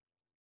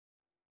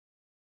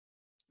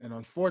 And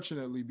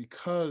unfortunately,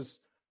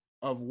 because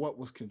of what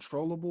was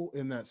controllable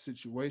in that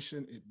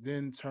situation, it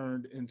then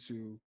turned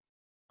into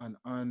an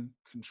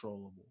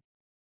uncontrollable.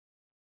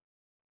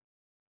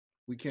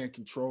 We can't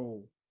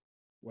control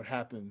what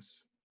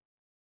happens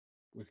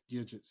with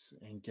gadgets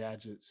and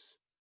gadgets.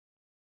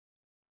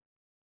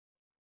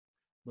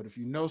 But if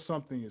you know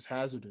something is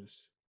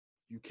hazardous,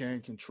 you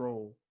can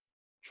control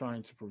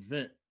trying to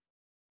prevent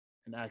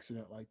an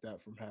accident like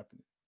that from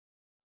happening.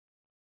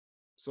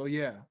 So,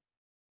 yeah,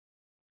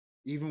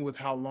 even with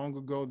how long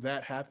ago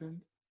that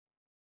happened,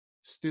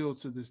 still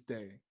to this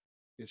day,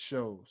 it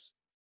shows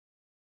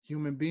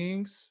human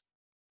beings,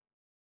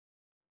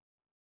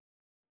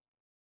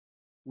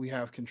 we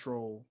have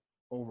control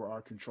over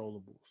our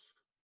controllables.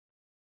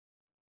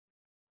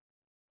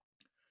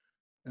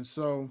 And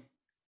so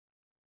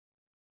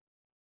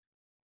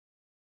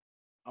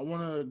I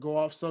want to go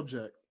off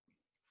subject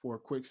for a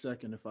quick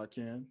second, if I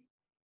can.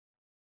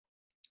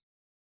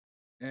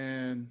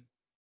 And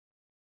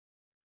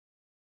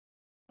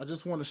I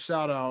just want to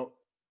shout out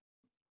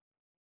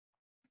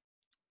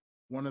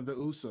one of the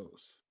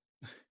Usos.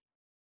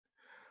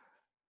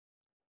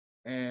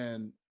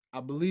 And I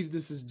believe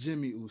this is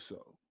Jimmy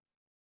Uso.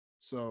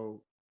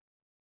 So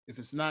if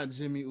it's not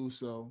Jimmy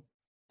Uso,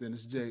 then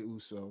it's Jay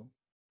Uso.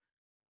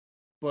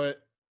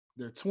 But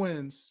they're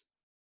twins.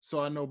 So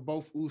I know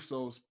both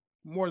Usos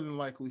more than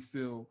likely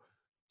feel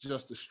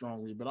just as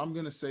strongly. But I'm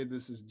going to say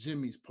this is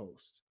Jimmy's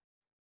post.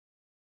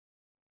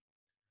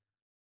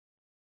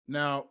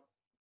 Now,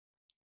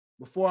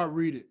 before I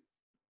read it,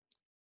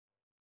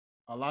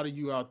 a lot of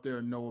you out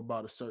there know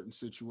about a certain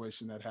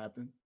situation that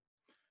happened.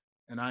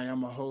 And I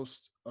am a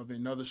host of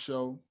another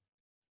show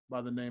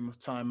by the name of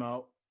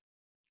Timeout.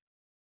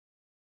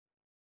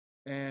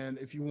 And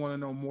if you want to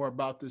know more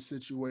about this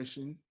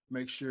situation,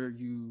 make sure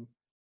you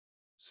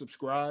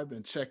subscribe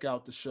and check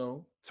out the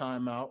show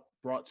Timeout,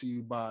 brought to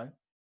you by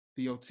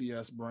the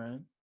OTS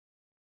brand.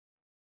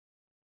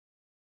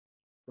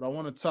 But I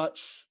want to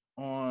touch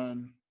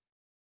on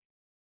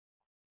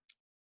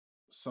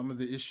some of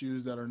the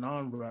issues that are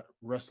non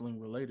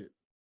wrestling related.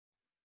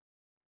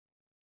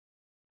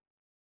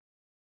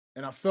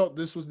 And I felt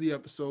this was the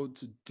episode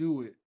to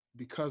do it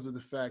because of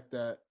the fact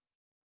that,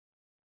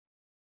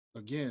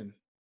 again,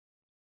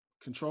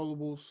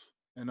 controllables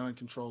and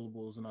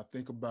uncontrollables. And I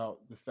think about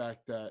the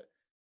fact that,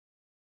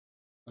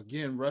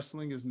 again,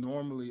 wrestling is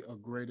normally a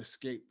great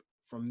escape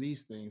from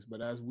these things.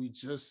 But as we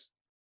just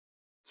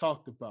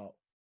talked about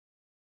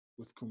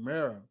with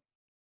Kumara,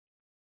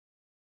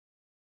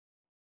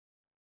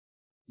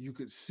 you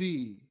could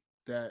see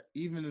that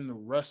even in the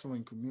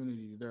wrestling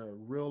community, there are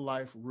real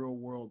life, real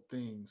world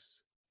things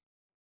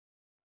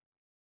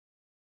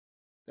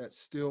that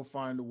still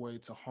find a way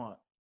to haunt,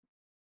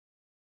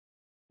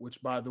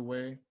 which, by the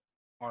way,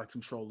 are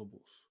controllables.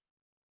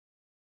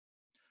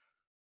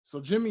 So,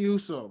 Jimmy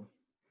Uso,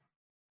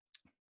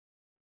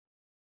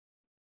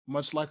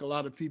 much like a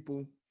lot of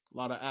people, a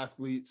lot of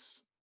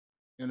athletes,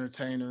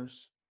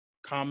 entertainers,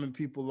 common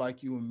people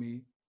like you and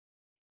me,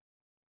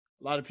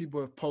 a lot of people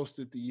have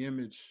posted the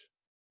image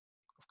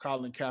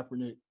Colin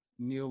Kaepernick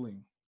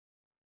kneeling,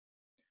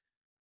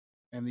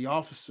 and the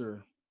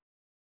officer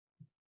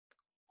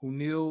who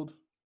kneeled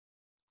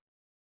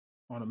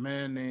on a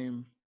man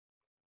named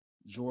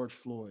George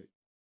Floyd.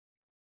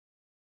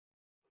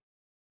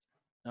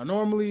 Now,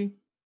 normally,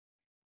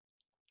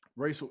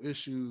 racial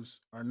issues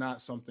are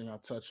not something I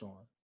touch on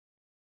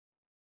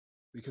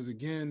because,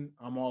 again,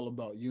 I'm all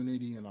about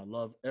unity and I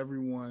love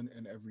everyone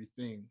and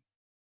everything.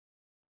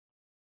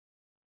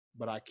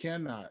 But I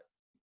cannot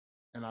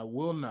and I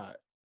will not,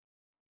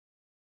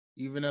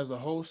 even as a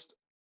host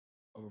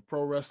of a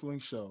pro wrestling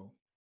show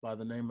by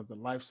the name of the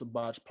Life's a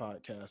Botch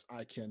podcast,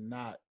 I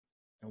cannot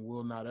and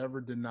will not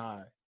ever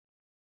deny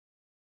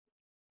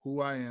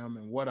who I am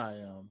and what I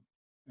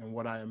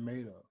am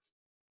made of.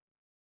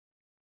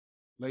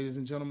 Ladies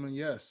and gentlemen,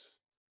 yes,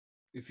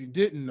 if you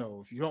didn't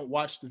know, if you don't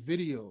watch the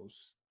videos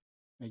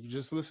and you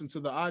just listen to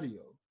the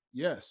audio,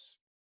 yes,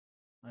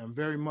 I am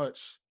very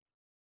much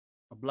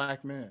a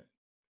black man,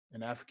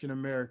 an African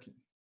American,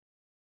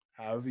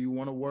 however you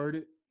want to word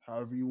it,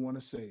 however you want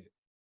to say it.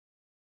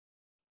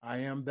 I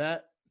am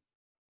that,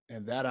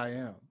 and that I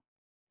am.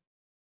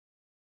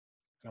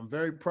 And I'm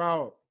very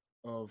proud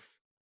of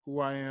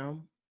who I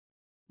am,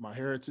 my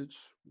heritage,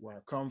 where I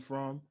come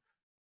from,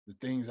 the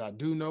things I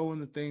do know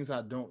and the things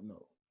I don't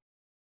know.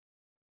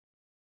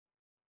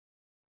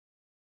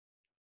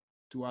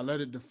 Do I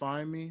let it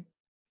define me?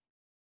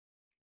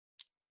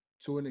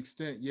 To an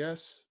extent,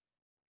 yes,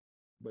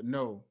 but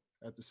no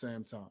at the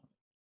same time.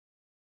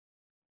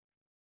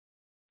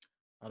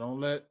 I don't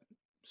let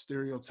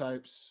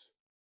stereotypes,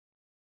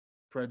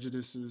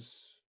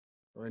 prejudices,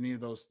 or any of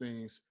those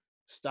things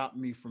stop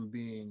me from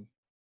being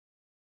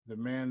the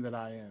man that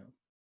I am.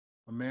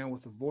 A man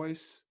with a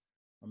voice,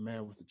 a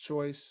man with a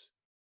choice,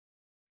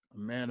 a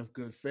man of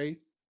good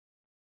faith,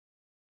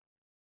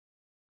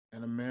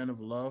 and a man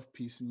of love,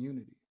 peace, and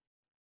unity.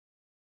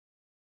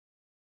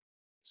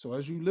 So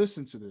as you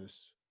listen to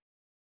this,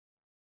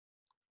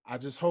 I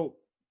just hope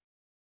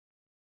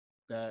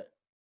that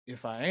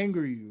if I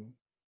anger you,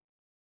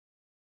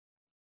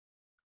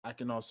 I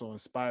can also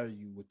inspire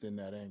you within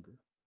that anger.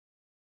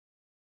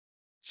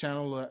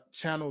 Channel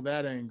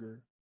that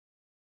anger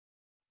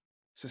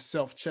to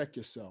self-check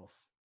yourself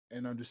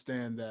and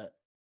understand that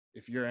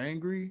if you're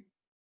angry,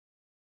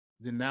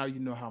 then now you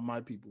know how my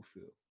people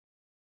feel.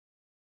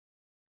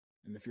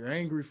 And if you're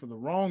angry for the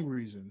wrong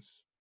reasons,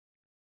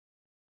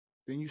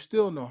 then you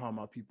still know how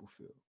my people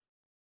feel.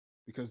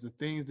 Because the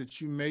things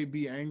that you may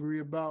be angry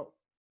about,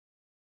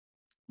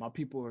 my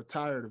people are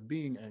tired of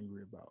being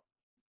angry about.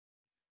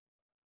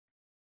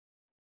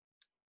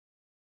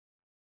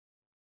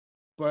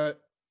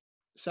 But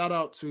shout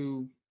out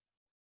to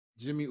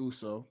Jimmy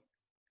Uso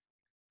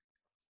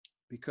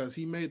because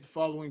he made the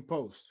following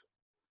post.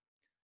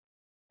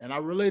 And I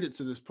related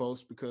to this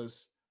post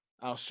because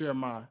I'll share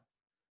my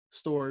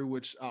story,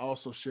 which I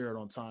also shared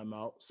on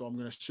Timeout. So I'm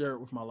going to share it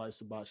with my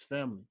Life's a Botch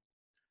family.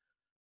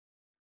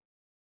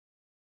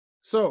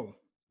 So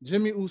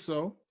Jimmy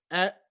Uso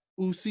at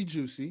Usi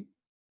Juicy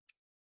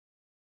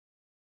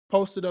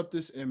posted up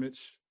this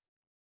image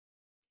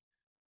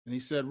and he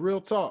said,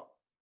 "Real talk.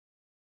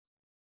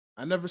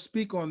 I never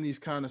speak on these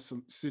kind of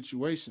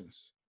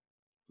situations,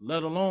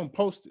 let alone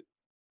post it.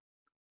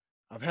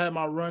 I've had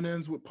my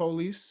run-ins with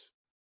police,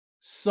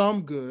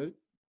 some good,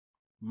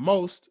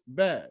 most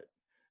bad."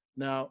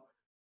 Now,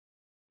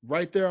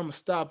 right there, I'm gonna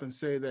stop and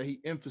say that he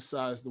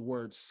emphasized the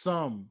word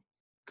some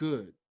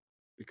good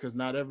because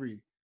not every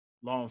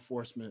law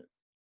enforcement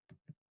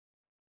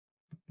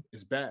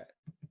is bad.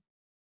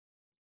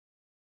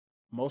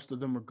 Most of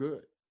them are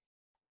good.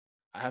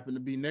 I happen to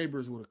be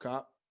neighbors with a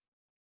cop,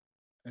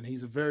 and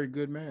he's a very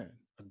good man,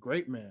 a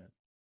great man.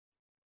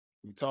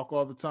 We talk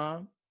all the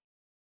time.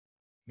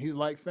 He's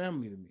like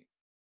family to me.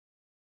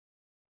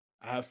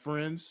 I have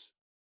friends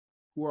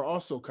who are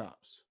also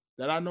cops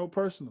that I know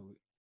personally.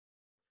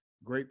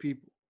 Great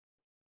people.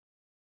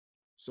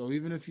 So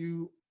even if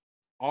you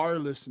are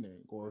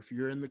listening, or if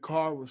you're in the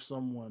car with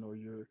someone, or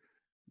you're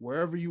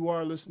wherever you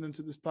are listening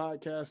to this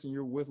podcast and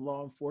you're with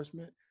law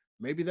enforcement,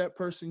 maybe that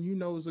person you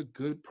know is a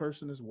good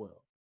person as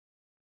well.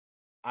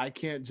 I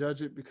can't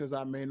judge it because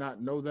I may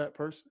not know that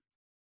person,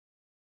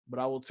 but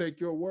I will take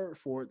your word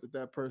for it that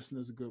that person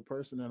is a good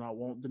person and I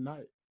won't deny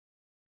it.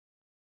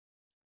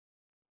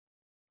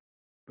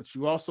 But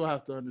you also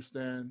have to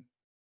understand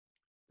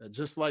that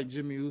just like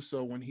Jimmy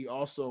Uso, when he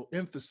also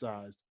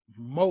emphasized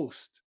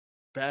most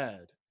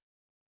bad,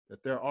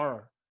 that there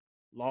are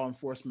law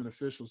enforcement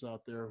officials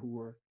out there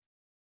who are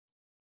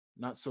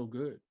not so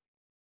good.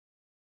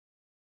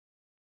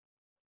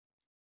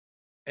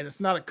 And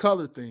it's not a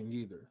color thing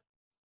either.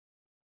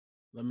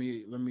 Let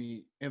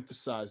me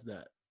emphasize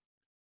that.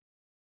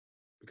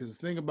 Because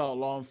the thing about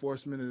law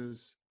enforcement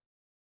is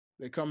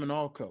they come in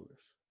all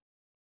colors.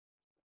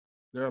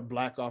 There are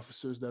black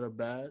officers that are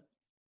bad,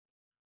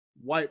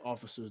 white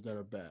officers that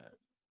are bad,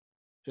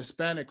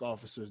 Hispanic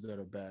officers that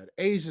are bad,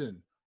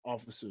 Asian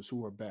officers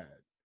who are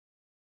bad,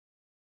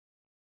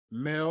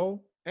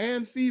 male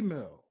and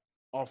female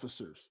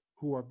officers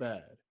who are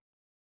bad.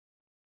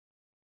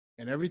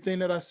 And everything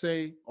that I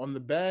say on the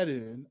bad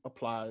end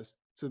applies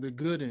to the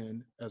good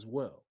end as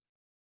well.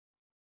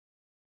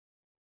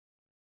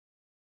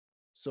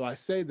 So I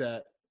say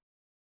that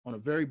on a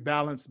very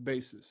balanced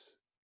basis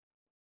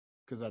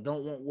because I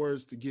don't want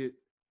words to get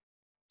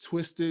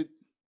twisted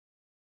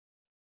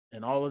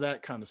and all of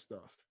that kind of stuff.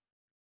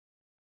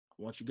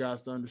 I want you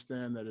guys to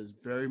understand that it's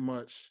very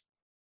much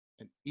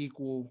an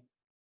equal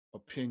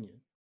opinion.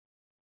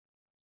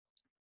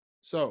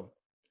 So,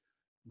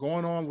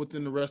 going on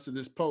within the rest of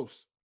this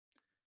post,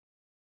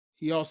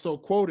 he also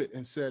quoted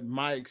and said,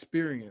 "My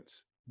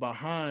experience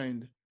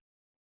behind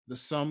the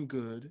some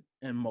good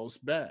and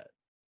most bad."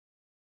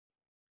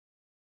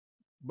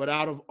 But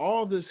out of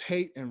all this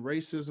hate and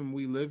racism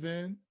we live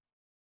in,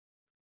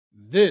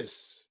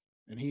 this,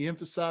 and he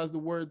emphasized the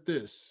word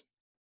this,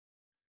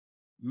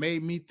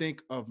 made me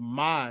think of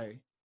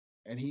my,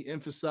 and he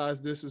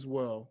emphasized this as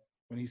well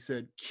when he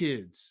said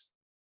kids.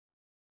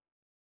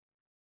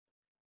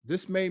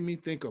 This made me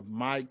think of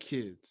my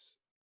kids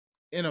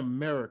in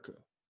America.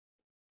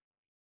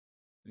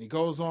 And he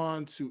goes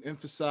on to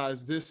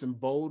emphasize this in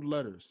bold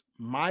letters: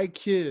 my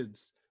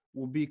kids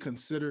will be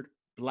considered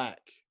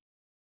black.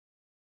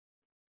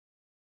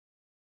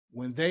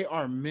 When they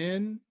are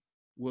men,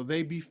 will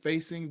they be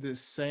facing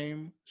this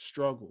same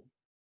struggle?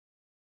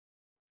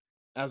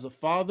 As a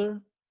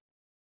father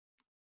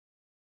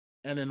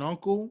and an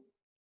uncle,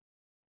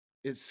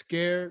 it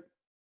scared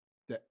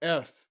the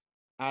F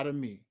out of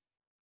me.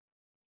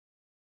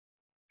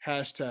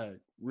 Hashtag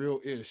real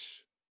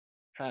ish.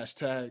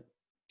 Hashtag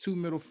two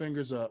middle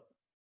fingers up.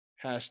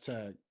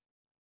 Hashtag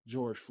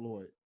George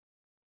Floyd.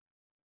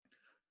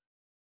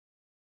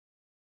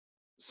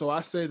 So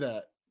I say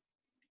that,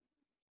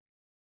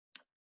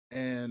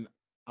 and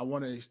I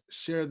want to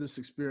share this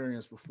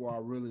experience before I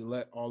really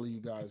let all of you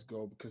guys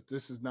go because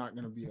this is not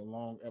going to be a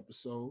long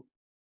episode.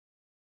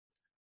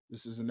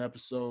 This is an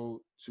episode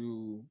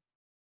to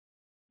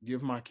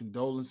give my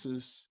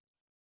condolences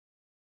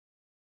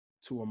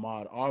to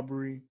Ahmaud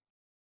Arbery,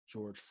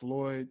 George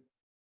Floyd,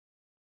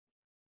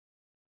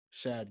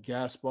 Shad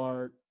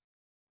Gaspard,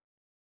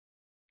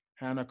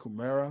 Hannah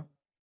Kumera,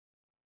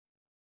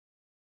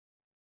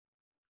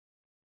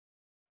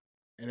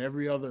 and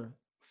every other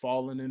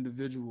fallen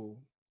individual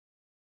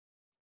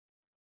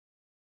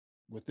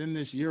within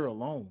this year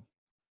alone.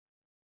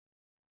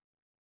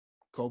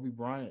 Kobe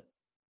Bryant,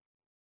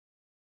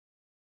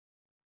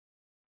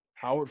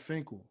 Howard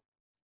Finkel,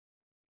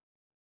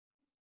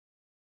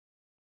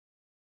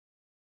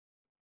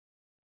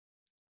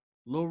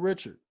 Lil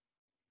Richard.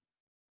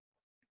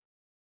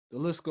 The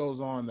list goes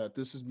on that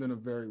this has been a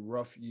very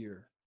rough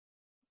year,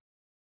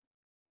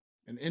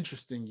 an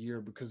interesting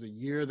year, because a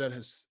year that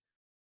has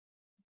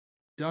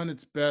done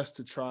its best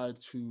to try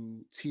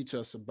to teach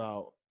us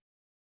about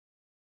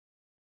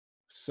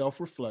self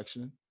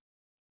reflection,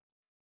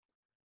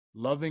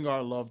 loving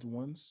our loved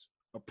ones,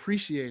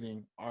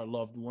 appreciating our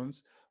loved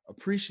ones,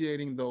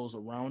 appreciating those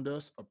around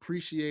us,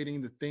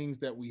 appreciating the things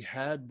that we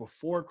had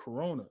before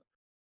Corona,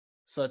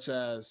 such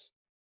as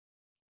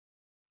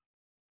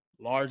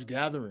large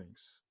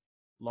gatherings,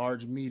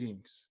 large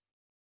meetings,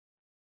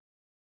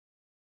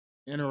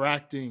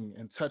 interacting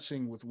and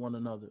touching with one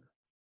another.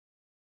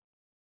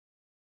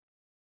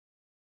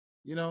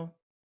 You know,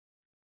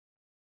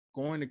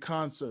 going to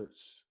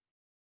concerts,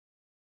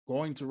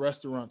 going to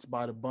restaurants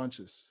by the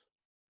bunches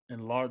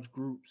in large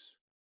groups.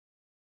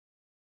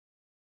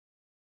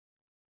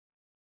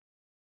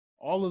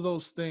 All of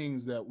those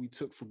things that we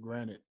took for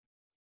granted.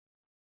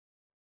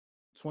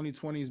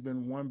 2020 has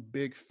been one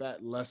big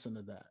fat lesson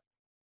of that.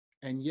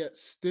 And yet,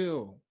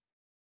 still,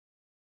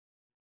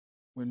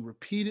 when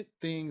repeated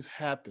things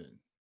happen,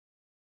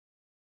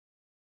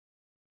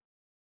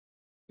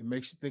 it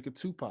makes you think of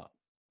Tupac.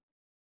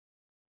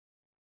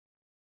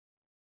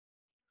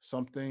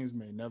 Some things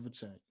may never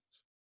change.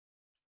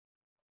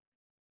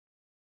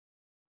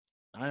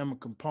 I am a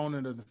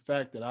component of the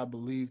fact that I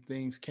believe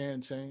things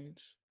can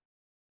change.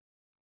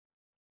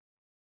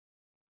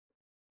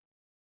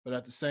 But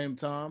at the same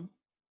time,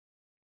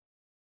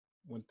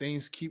 when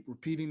things keep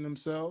repeating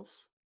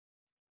themselves,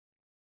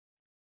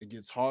 it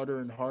gets harder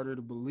and harder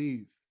to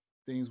believe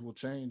things will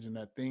change and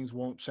that things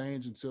won't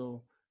change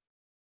until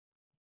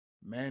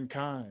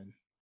mankind,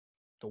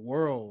 the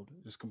world,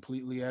 is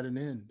completely at an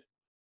end.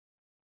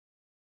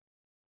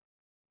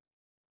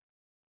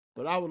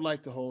 But I would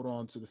like to hold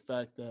on to the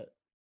fact that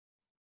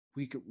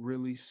we could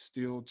really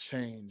still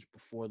change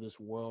before this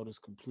world is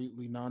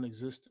completely non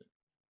existent.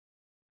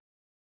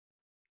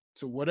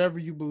 To whatever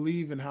you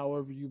believe and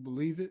however you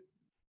believe it,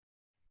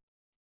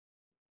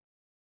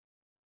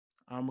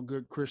 I'm a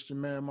good Christian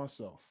man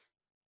myself.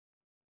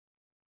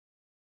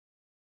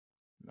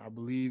 And I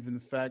believe in the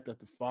fact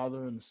that the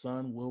Father and the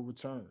Son will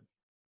return.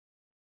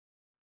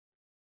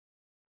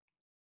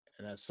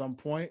 And at some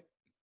point,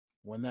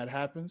 when that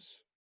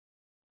happens,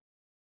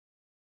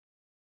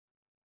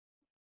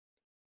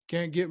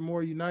 can't get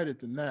more united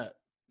than that.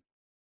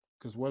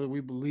 Because whether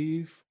we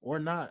believe or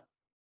not,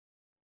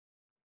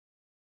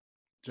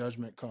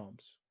 judgment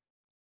comes.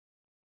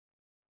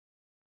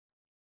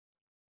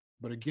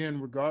 But again,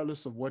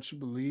 regardless of what you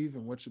believe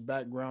and what your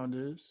background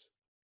is,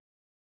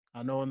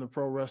 I know in the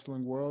pro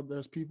wrestling world,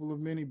 there's people of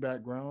many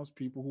backgrounds,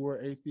 people who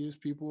are atheists,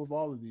 people of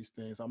all of these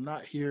things. I'm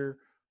not here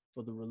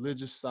for the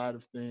religious side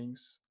of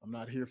things. I'm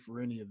not here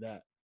for any of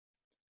that.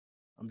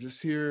 I'm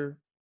just here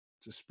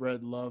to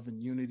spread love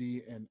and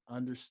unity and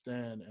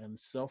understand and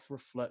self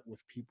reflect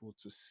with people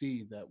to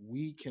see that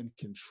we can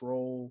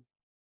control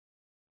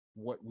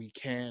what we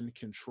can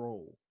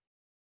control.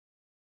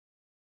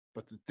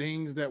 But the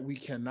things that we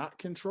cannot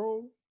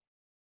control,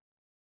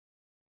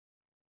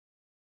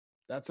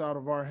 that's out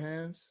of our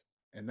hands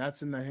and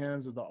that's in the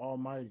hands of the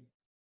Almighty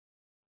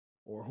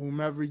or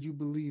whomever you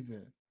believe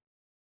in.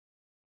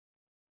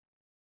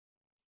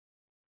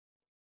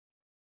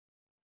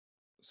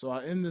 So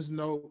I end this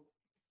note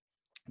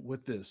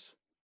with this.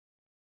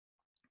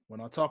 When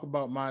I talk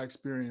about my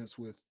experience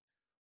with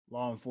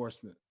law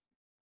enforcement,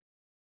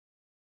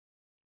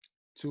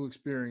 two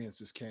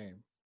experiences came.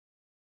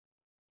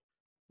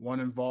 One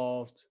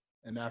involved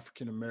an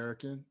African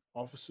American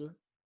officer,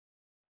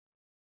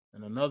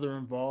 and another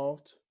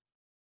involved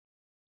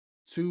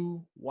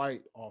two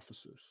white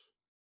officers.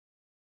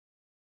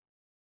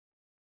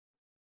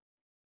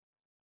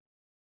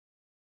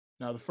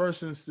 Now, the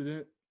first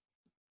incident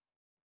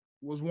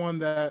was one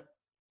that,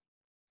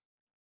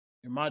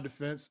 in my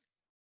defense,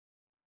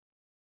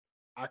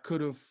 I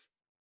could have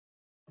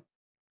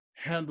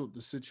handled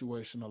the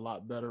situation a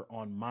lot better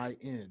on my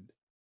end.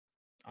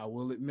 I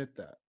will admit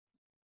that.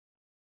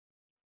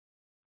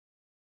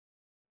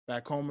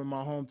 Back home in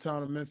my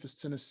hometown of Memphis,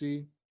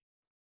 Tennessee,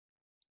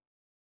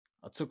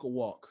 I took a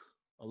walk,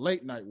 a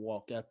late night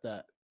walk at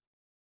that.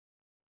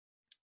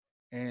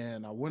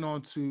 And I went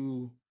on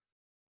to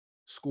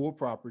school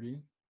property,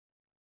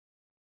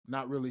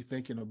 not really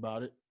thinking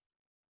about it.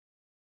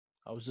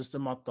 I was just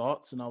in my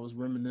thoughts and I was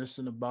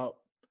reminiscing about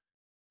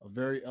a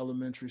very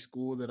elementary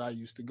school that I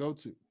used to go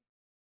to.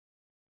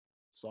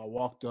 So I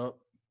walked up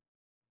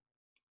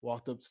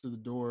to the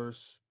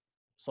doors,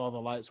 saw the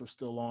lights were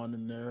still on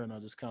in there, and I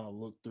just kind of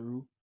looked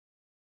through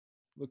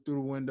the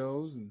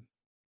windows, and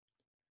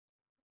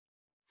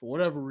for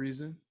whatever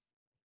reason,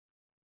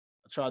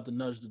 I tried to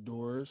nudge the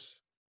doors,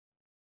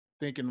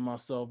 thinking to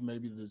myself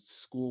maybe the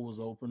school was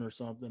open or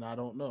something. I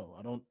don't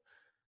know.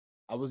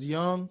 I was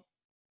young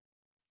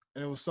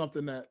and it was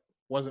something that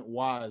wasn't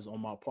wise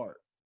on my part.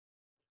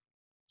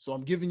 So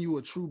I'm giving you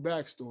a true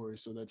backstory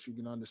so that you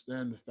can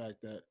understand the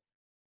fact that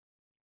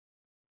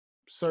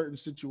certain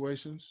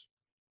situations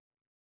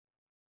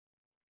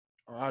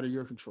are out of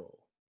your control.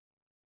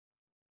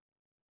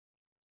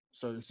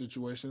 Certain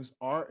situations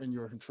are in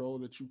your control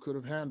that you could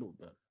have handled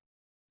better.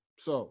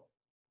 So,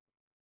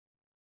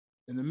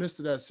 in the midst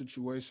of that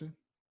situation,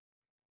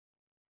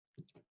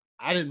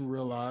 I didn't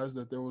realize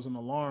that there was an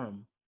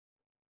alarm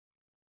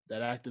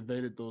that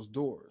activated those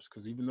doors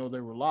because even though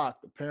they were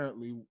locked,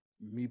 apparently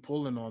me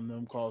pulling on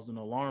them caused an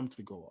alarm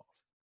to go off.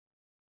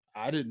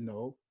 I didn't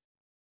know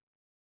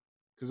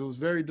because it was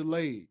very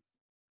delayed.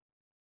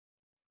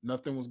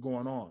 Nothing was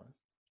going on.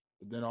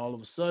 But then all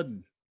of a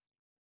sudden,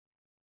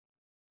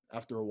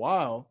 after a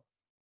while,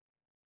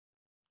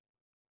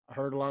 I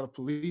heard a lot of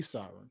police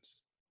sirens.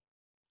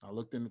 I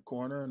looked in the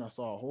corner and I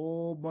saw a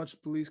whole bunch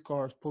of police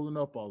cars pulling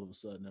up all of a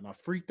sudden, and I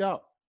freaked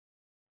out.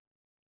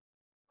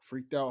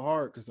 Freaked out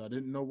hard because I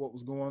didn't know what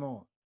was going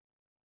on.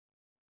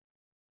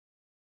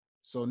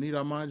 So need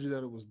I mind you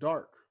that it was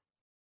dark.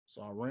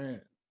 So I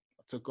ran.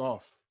 I took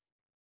off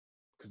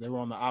because they were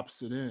on the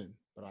opposite end,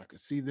 but I could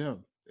see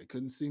them. They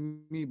couldn't see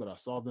me, but I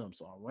saw them.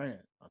 So I ran.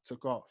 I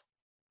took off.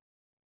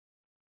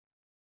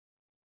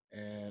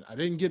 And I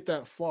didn't get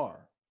that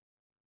far,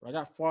 but I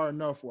got far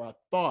enough where I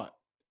thought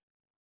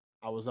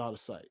I was out of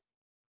sight.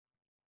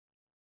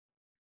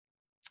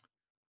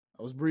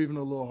 I was breathing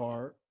a little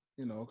hard,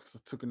 because I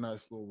took a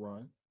nice little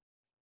run.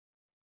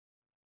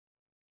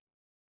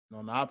 And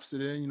on the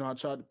opposite end, I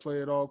tried to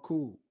play it all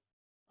cool.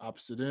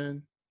 Opposite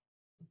end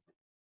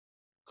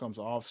comes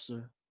an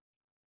officer,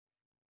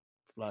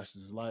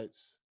 flashes his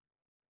lights,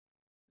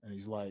 and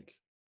he's like,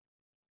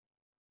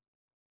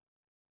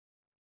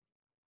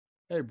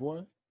 "Hey,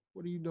 boy,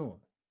 what are you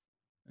doing?"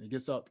 And he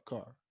gets out the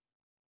car,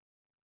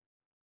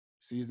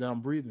 sees that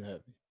I'm breathing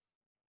heavy.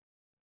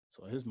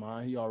 So in his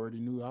mind, he already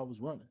knew I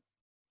was running.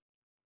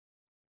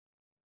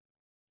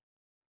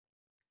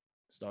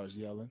 Starts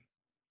yelling,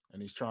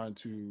 and he's trying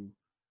to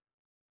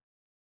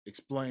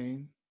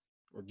explain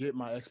or get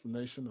my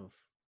explanation of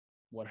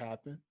what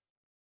happened.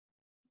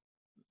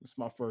 It's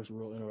my first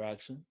real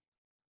interaction.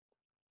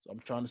 So I'm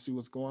trying to see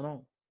what's going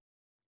on.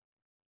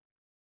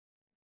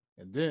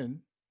 And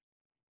then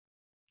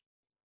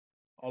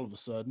all of a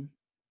sudden,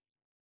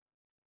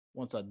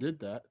 once I did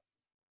that,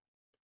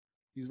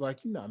 he's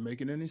like, "You're not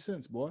making any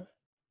sense, boy."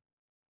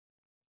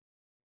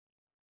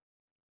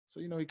 So,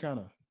 he kind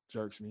of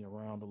jerks me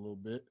around a little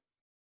bit,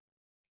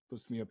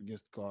 puts me up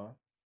against the car,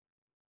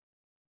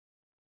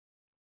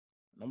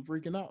 and I'm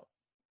freaking out.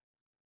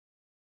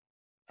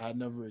 I had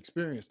never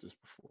experienced this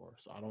before,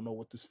 so I don't know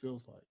what this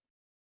feels like.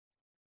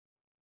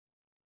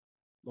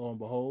 Lo and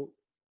behold,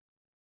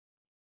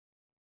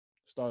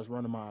 starts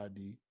running my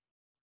ID.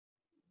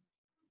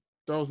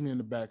 throws me in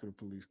the back of the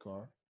police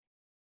car,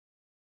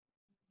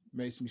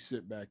 makes me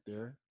sit back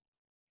there,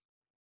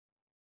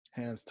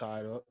 hands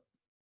tied up.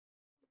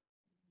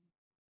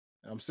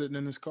 And I'm sitting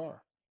in this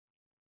car,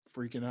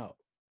 freaking out.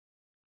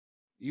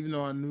 Even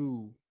though I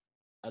knew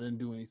I didn't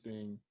do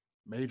anything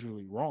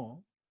majorly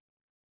wrong,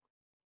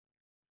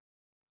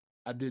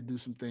 I did do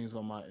some things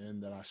on my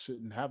end that I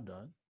shouldn't have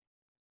done.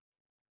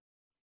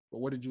 But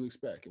what did you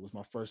expect? It was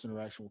my first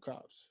interaction with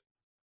cops.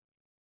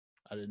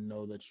 I didn't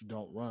know that you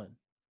don't run.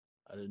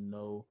 I didn't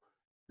know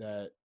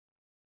that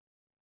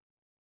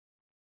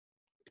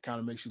it kind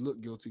of makes you look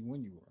guilty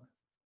when you run.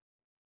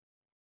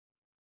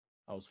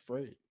 I was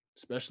afraid,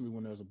 especially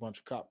when there's a bunch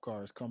of cop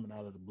cars coming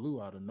out of the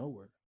blue, out of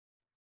nowhere.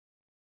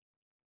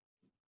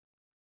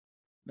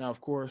 Now,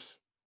 of course,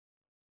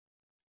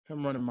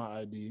 him running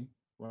my ID,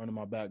 running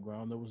my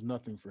background, there was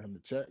nothing for him to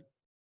check.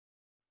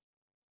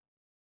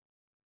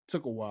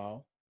 Took a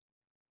while,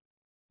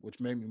 which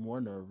made me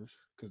more nervous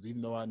because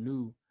even though I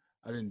knew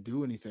I didn't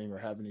do anything or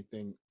have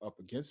anything up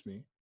against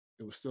me,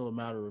 it was still a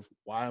matter of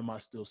why am I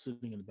still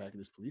sitting in the back of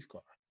this police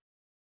car?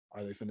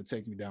 Are they finna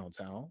take me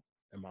downtown?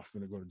 Am I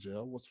finna go to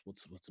jail? What's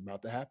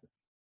about to happen?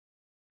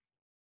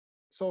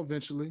 So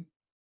eventually,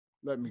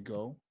 let me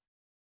go.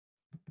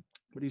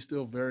 But he's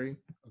still very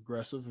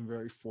aggressive and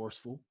very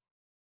forceful.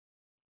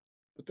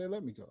 But they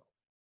let me go.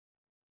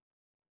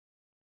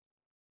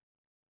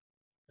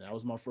 And that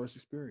was my first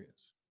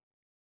experience.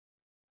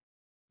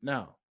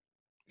 Now,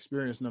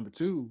 experience number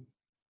two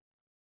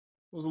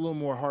was a little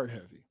more heart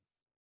heavy.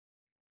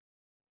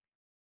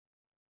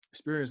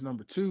 Experience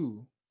number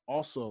two,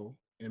 also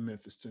in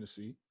Memphis,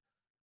 Tennessee,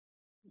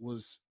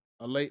 was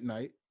a late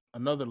night,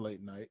 another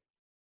late night,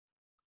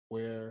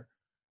 where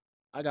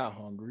I got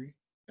hungry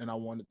and I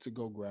wanted to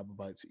go grab a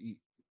bite to eat.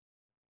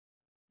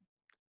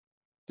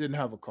 Didn't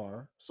have a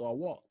car, so I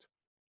walked.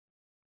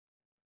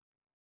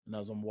 And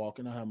as I'm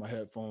walking, I had my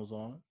headphones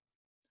on.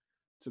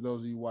 To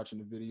those of you watching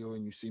the video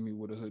and you see me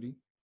with a hoodie,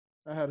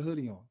 I had a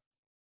hoodie on.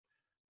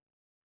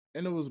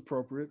 And it was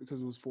appropriate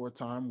because it was for a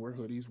time where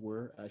hoodies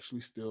were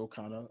actually still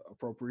kind of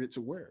appropriate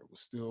to wear. It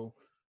was still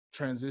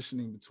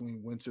transitioning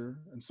between winter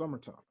and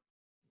summertime.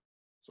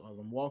 So as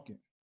I'm walking,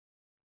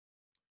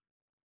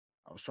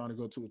 I was trying to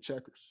go to a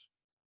Checkers.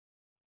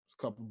 It's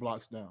a couple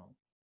blocks down.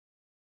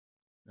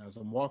 And as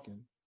I'm walking,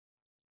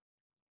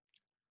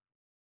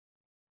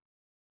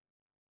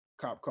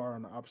 cop car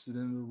on the opposite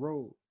end of the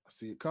road. I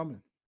see it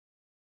coming.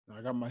 Now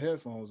I got my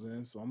headphones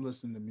in, so I'm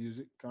listening to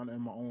music, kind of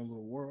in my own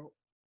little world.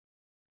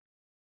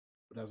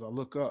 But as I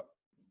look up,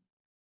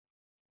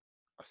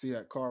 I see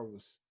that car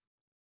was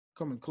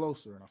coming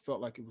closer, and I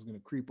felt like it was going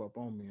to creep up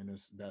on me, and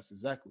that's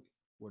exactly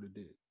what it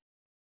did.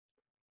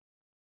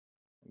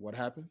 What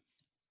happened?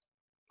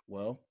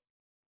 Well,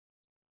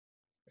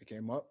 they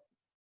came up,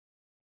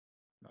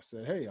 and I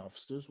said, "Hey,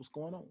 officers, what's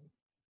going on?"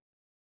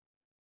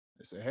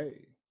 They said,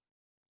 "Hey,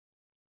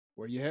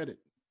 where you headed?"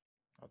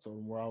 I told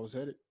them where I was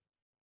headed.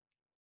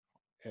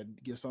 Had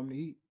to get something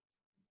to eat.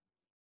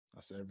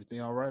 I said,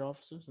 "Everything all right,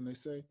 officers?" And they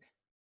say,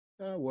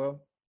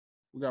 well,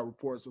 we got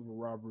reports of a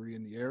robbery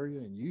in the area,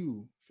 and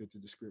you fit the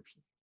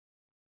description."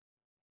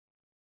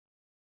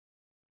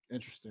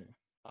 Interesting,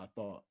 I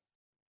thought.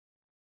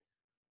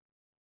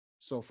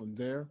 So from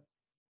there,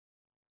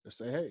 they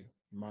say, "Hey,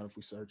 you mind if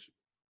we search it?"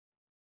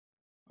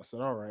 I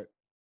said, "All right."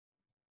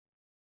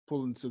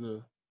 Pull into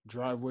the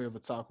driveway of a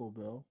Taco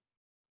Bell.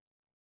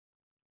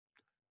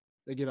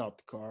 They get out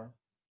the car,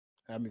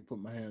 have me put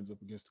my hands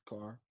up against the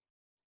car.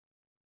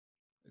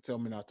 They tell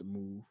me not to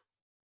move.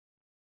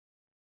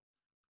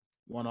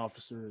 One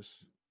officer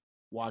is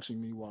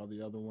watching me while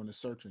the other one is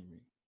searching me.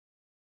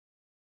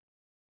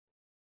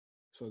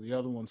 So the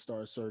other one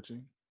starts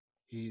searching.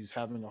 He's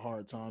having a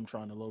hard time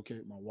trying to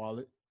locate my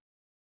wallet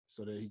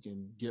so that he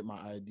can get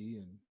my ID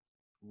and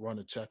run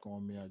a check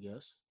on me, I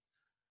guess.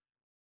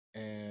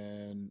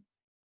 And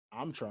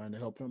I'm trying to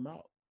help him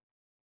out.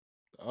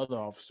 The other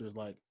officer is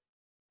like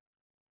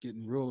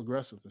getting real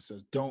aggressive and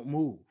says, "Don't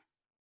move."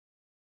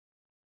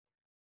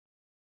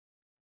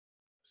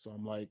 So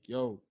I'm like,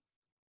 "Yo,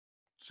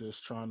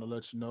 just trying to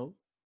let you know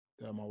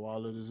that my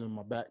wallet is in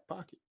my back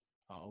pocket.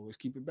 I always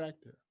keep it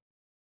back there."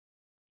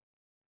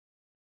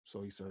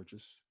 So he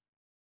searches.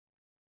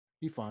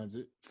 He finds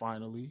it.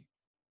 Finally,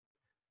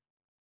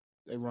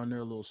 they run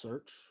their little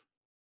search.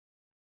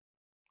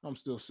 I'm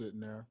still sitting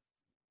there,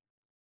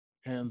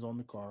 hands on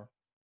the car.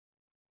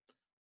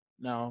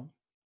 Now,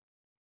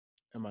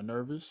 am I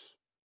nervous?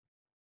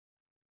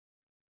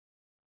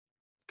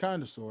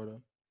 Kind of, sort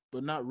of,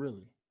 but not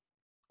really.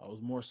 I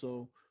was more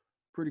so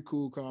pretty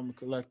cool, calm, and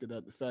collected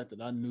at the fact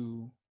that I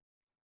knew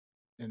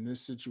in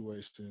this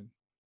situation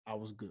I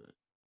was good.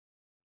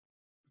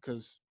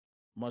 Because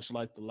much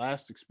like the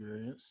last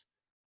experience,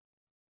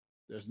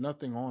 there's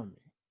nothing on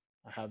me.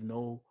 I have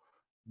no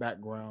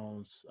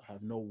backgrounds, I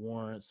have no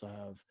warrants, I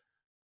have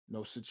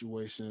no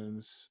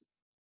situations,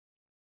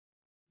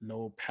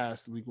 no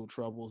past legal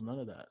troubles, none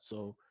of that.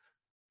 So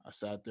I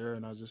sat there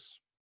and I just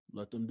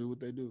let them do what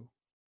they do.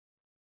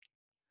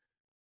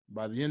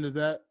 By the end of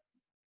that,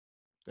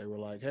 they were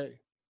like, "Hey,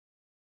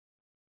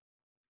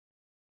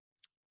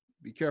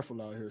 Be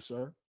careful out here,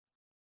 sir.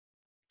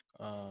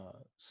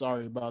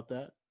 Sorry about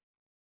that.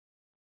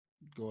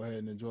 Go ahead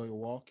and enjoy your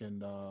walk,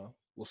 and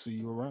we'll see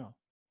you around.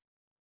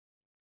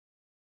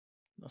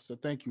 I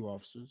said, thank you,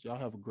 officers. Y'all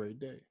have a great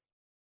day.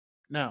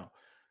 Now,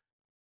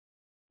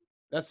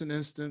 that's an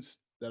instance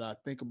that I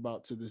think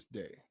about to this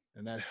day.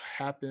 And that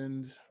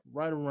happened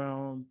right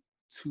around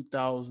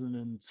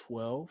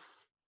 2012.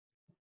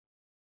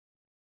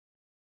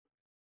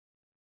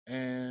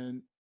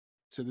 And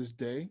to this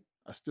day,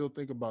 I still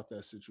think about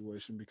that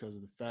situation because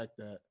of the fact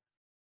that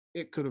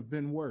it could have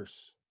been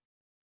worse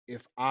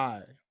if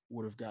I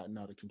would have gotten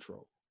out of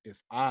control, if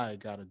I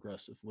got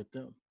aggressive with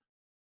them.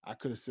 I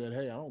could have said,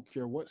 hey, I don't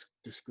care what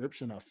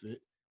description I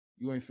fit.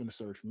 You ain't finna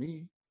search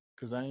me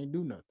because I ain't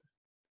do nothing.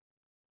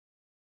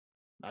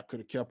 I could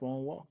have kept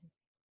on walking.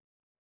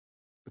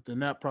 But then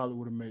that probably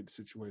would have made the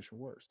situation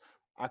worse.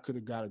 I could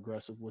have got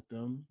aggressive with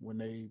them when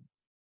they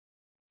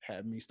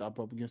had me stop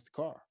up against the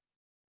car,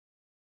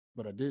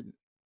 but I didn't.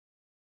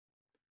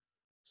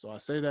 So I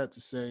say that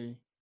to say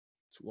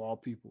to all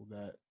people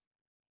that,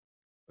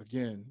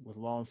 again, with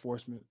law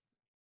enforcement,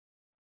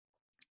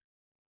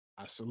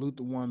 I salute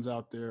the ones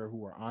out there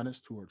who are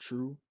honest, who are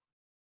true,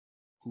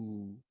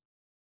 who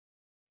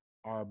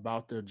are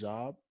about their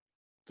job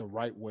the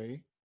right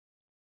way.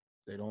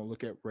 They don't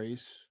look at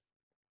race,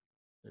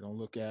 they don't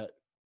look at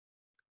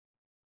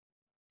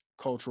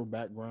cultural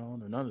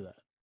background or none of that.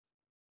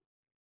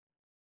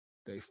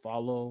 They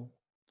follow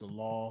the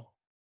law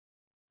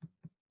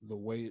the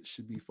way it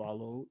should be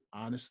followed,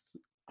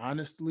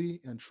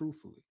 honestly and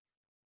truthfully.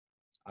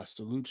 I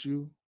salute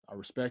you, I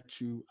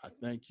respect you, I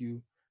thank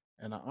you,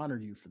 and I honor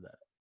you for that.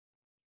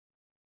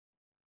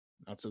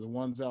 Now, to the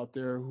ones out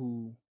there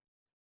who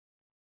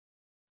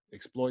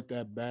exploit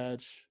that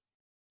badge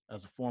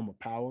as a form of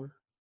power,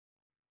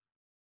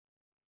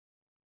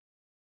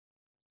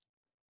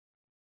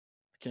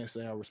 I can't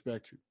say I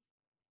respect you.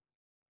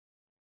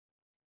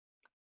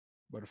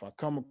 But if I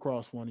come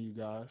across one of you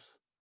guys,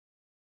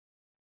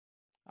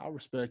 I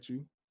respect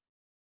you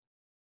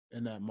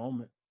in that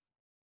moment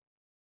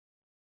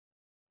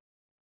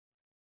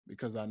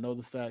because I know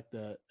the fact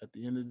that at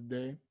the end of the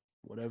day,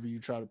 whatever you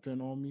try to pin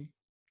on me,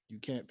 you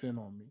can't pin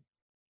on me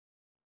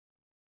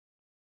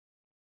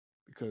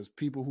because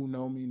people who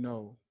know me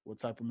know what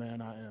type of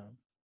man I am.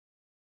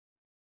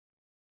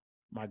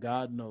 My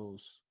God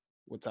knows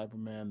what type of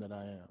man that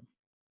I am.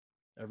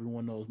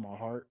 Everyone knows my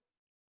heart,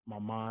 my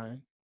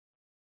mind,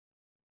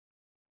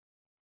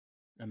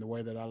 and the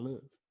way that I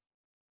live.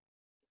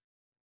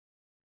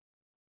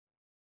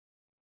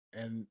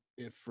 And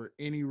if for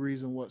any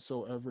reason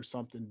whatsoever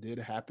something did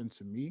happen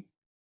to me,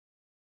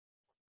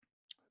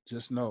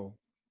 just know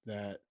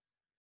that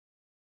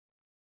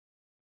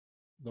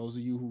those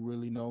of you who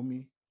really know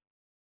me,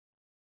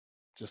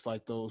 just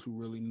like those who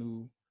really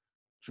knew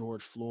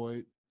George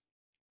Floyd,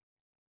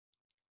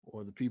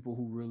 or the people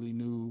who really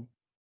knew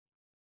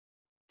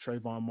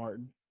Trayvon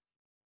Martin,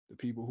 the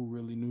people who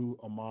really knew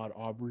Ahmaud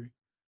Arbery,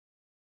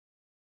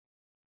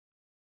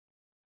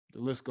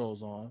 the list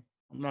goes on.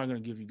 I'm not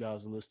going to give you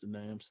guys a list of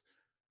names.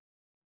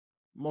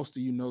 Most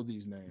of you know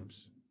these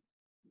names.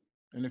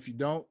 And if you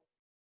don't,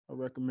 I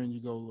recommend you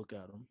go look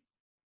at them.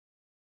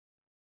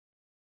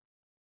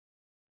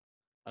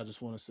 I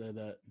just want to say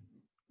that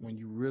when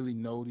you really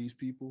know these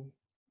people,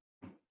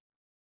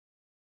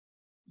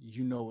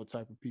 you know what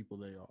type of people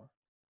they are.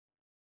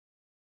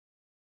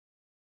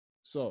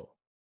 So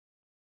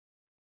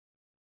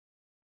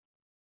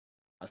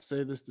I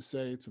say this to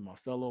say to my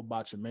fellow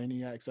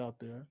botchamaniacs out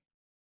there,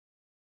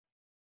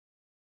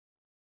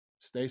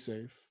 stay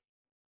safe.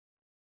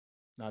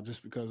 Not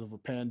just because of a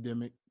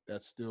pandemic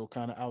that's still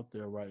kind of out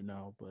there right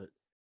now, but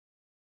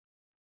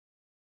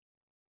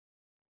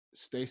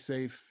stay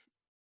safe,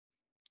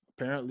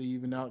 apparently,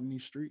 even out in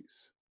these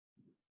streets.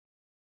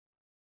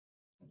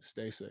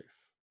 Stay safe,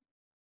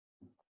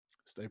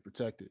 stay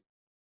protected.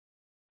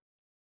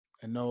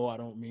 And no, I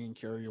don't mean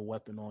carry a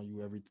weapon on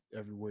you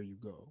everywhere you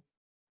go.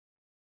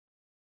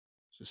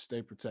 Just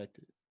stay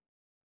protected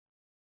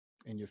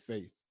in your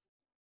faith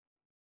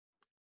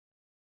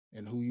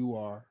and who you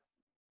are.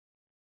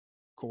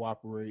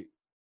 Cooperate,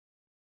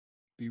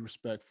 be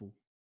respectful,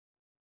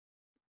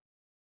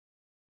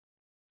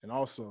 and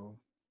also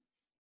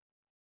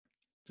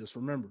just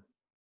remember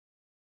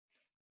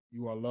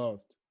you are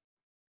loved,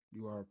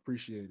 you are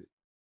appreciated,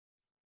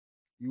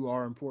 you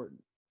are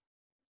important,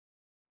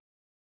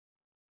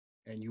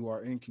 and you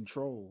are in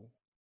control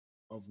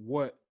of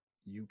what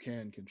you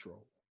can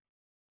control.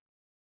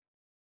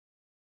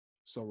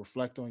 So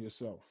reflect on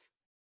yourself,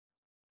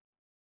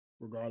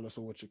 regardless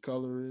of what your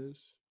color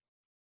is,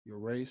 your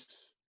race,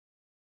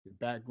 your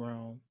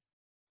background.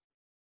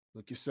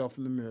 Look yourself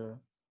in the mirror,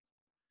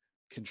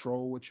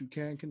 control what you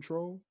can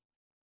control,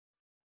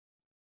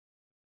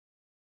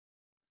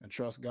 and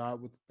trust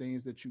God with the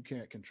things that you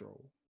can't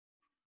control.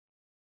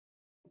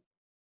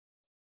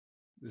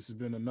 This has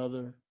been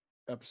another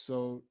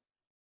episode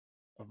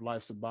of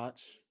Life's a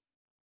Botch.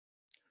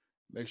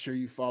 Make sure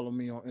you follow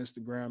me on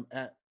Instagram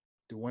at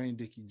Dwayne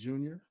Dickey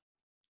Jr.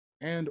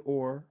 and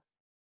or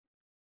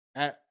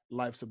at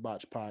Life's a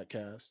Botch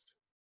podcast.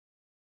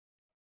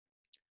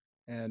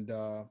 And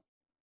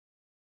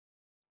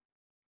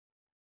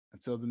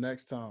until the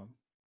next time,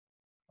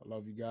 I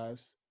love you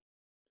guys.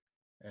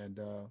 And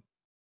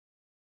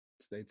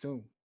stay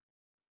tuned.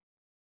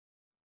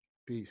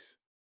 Peace.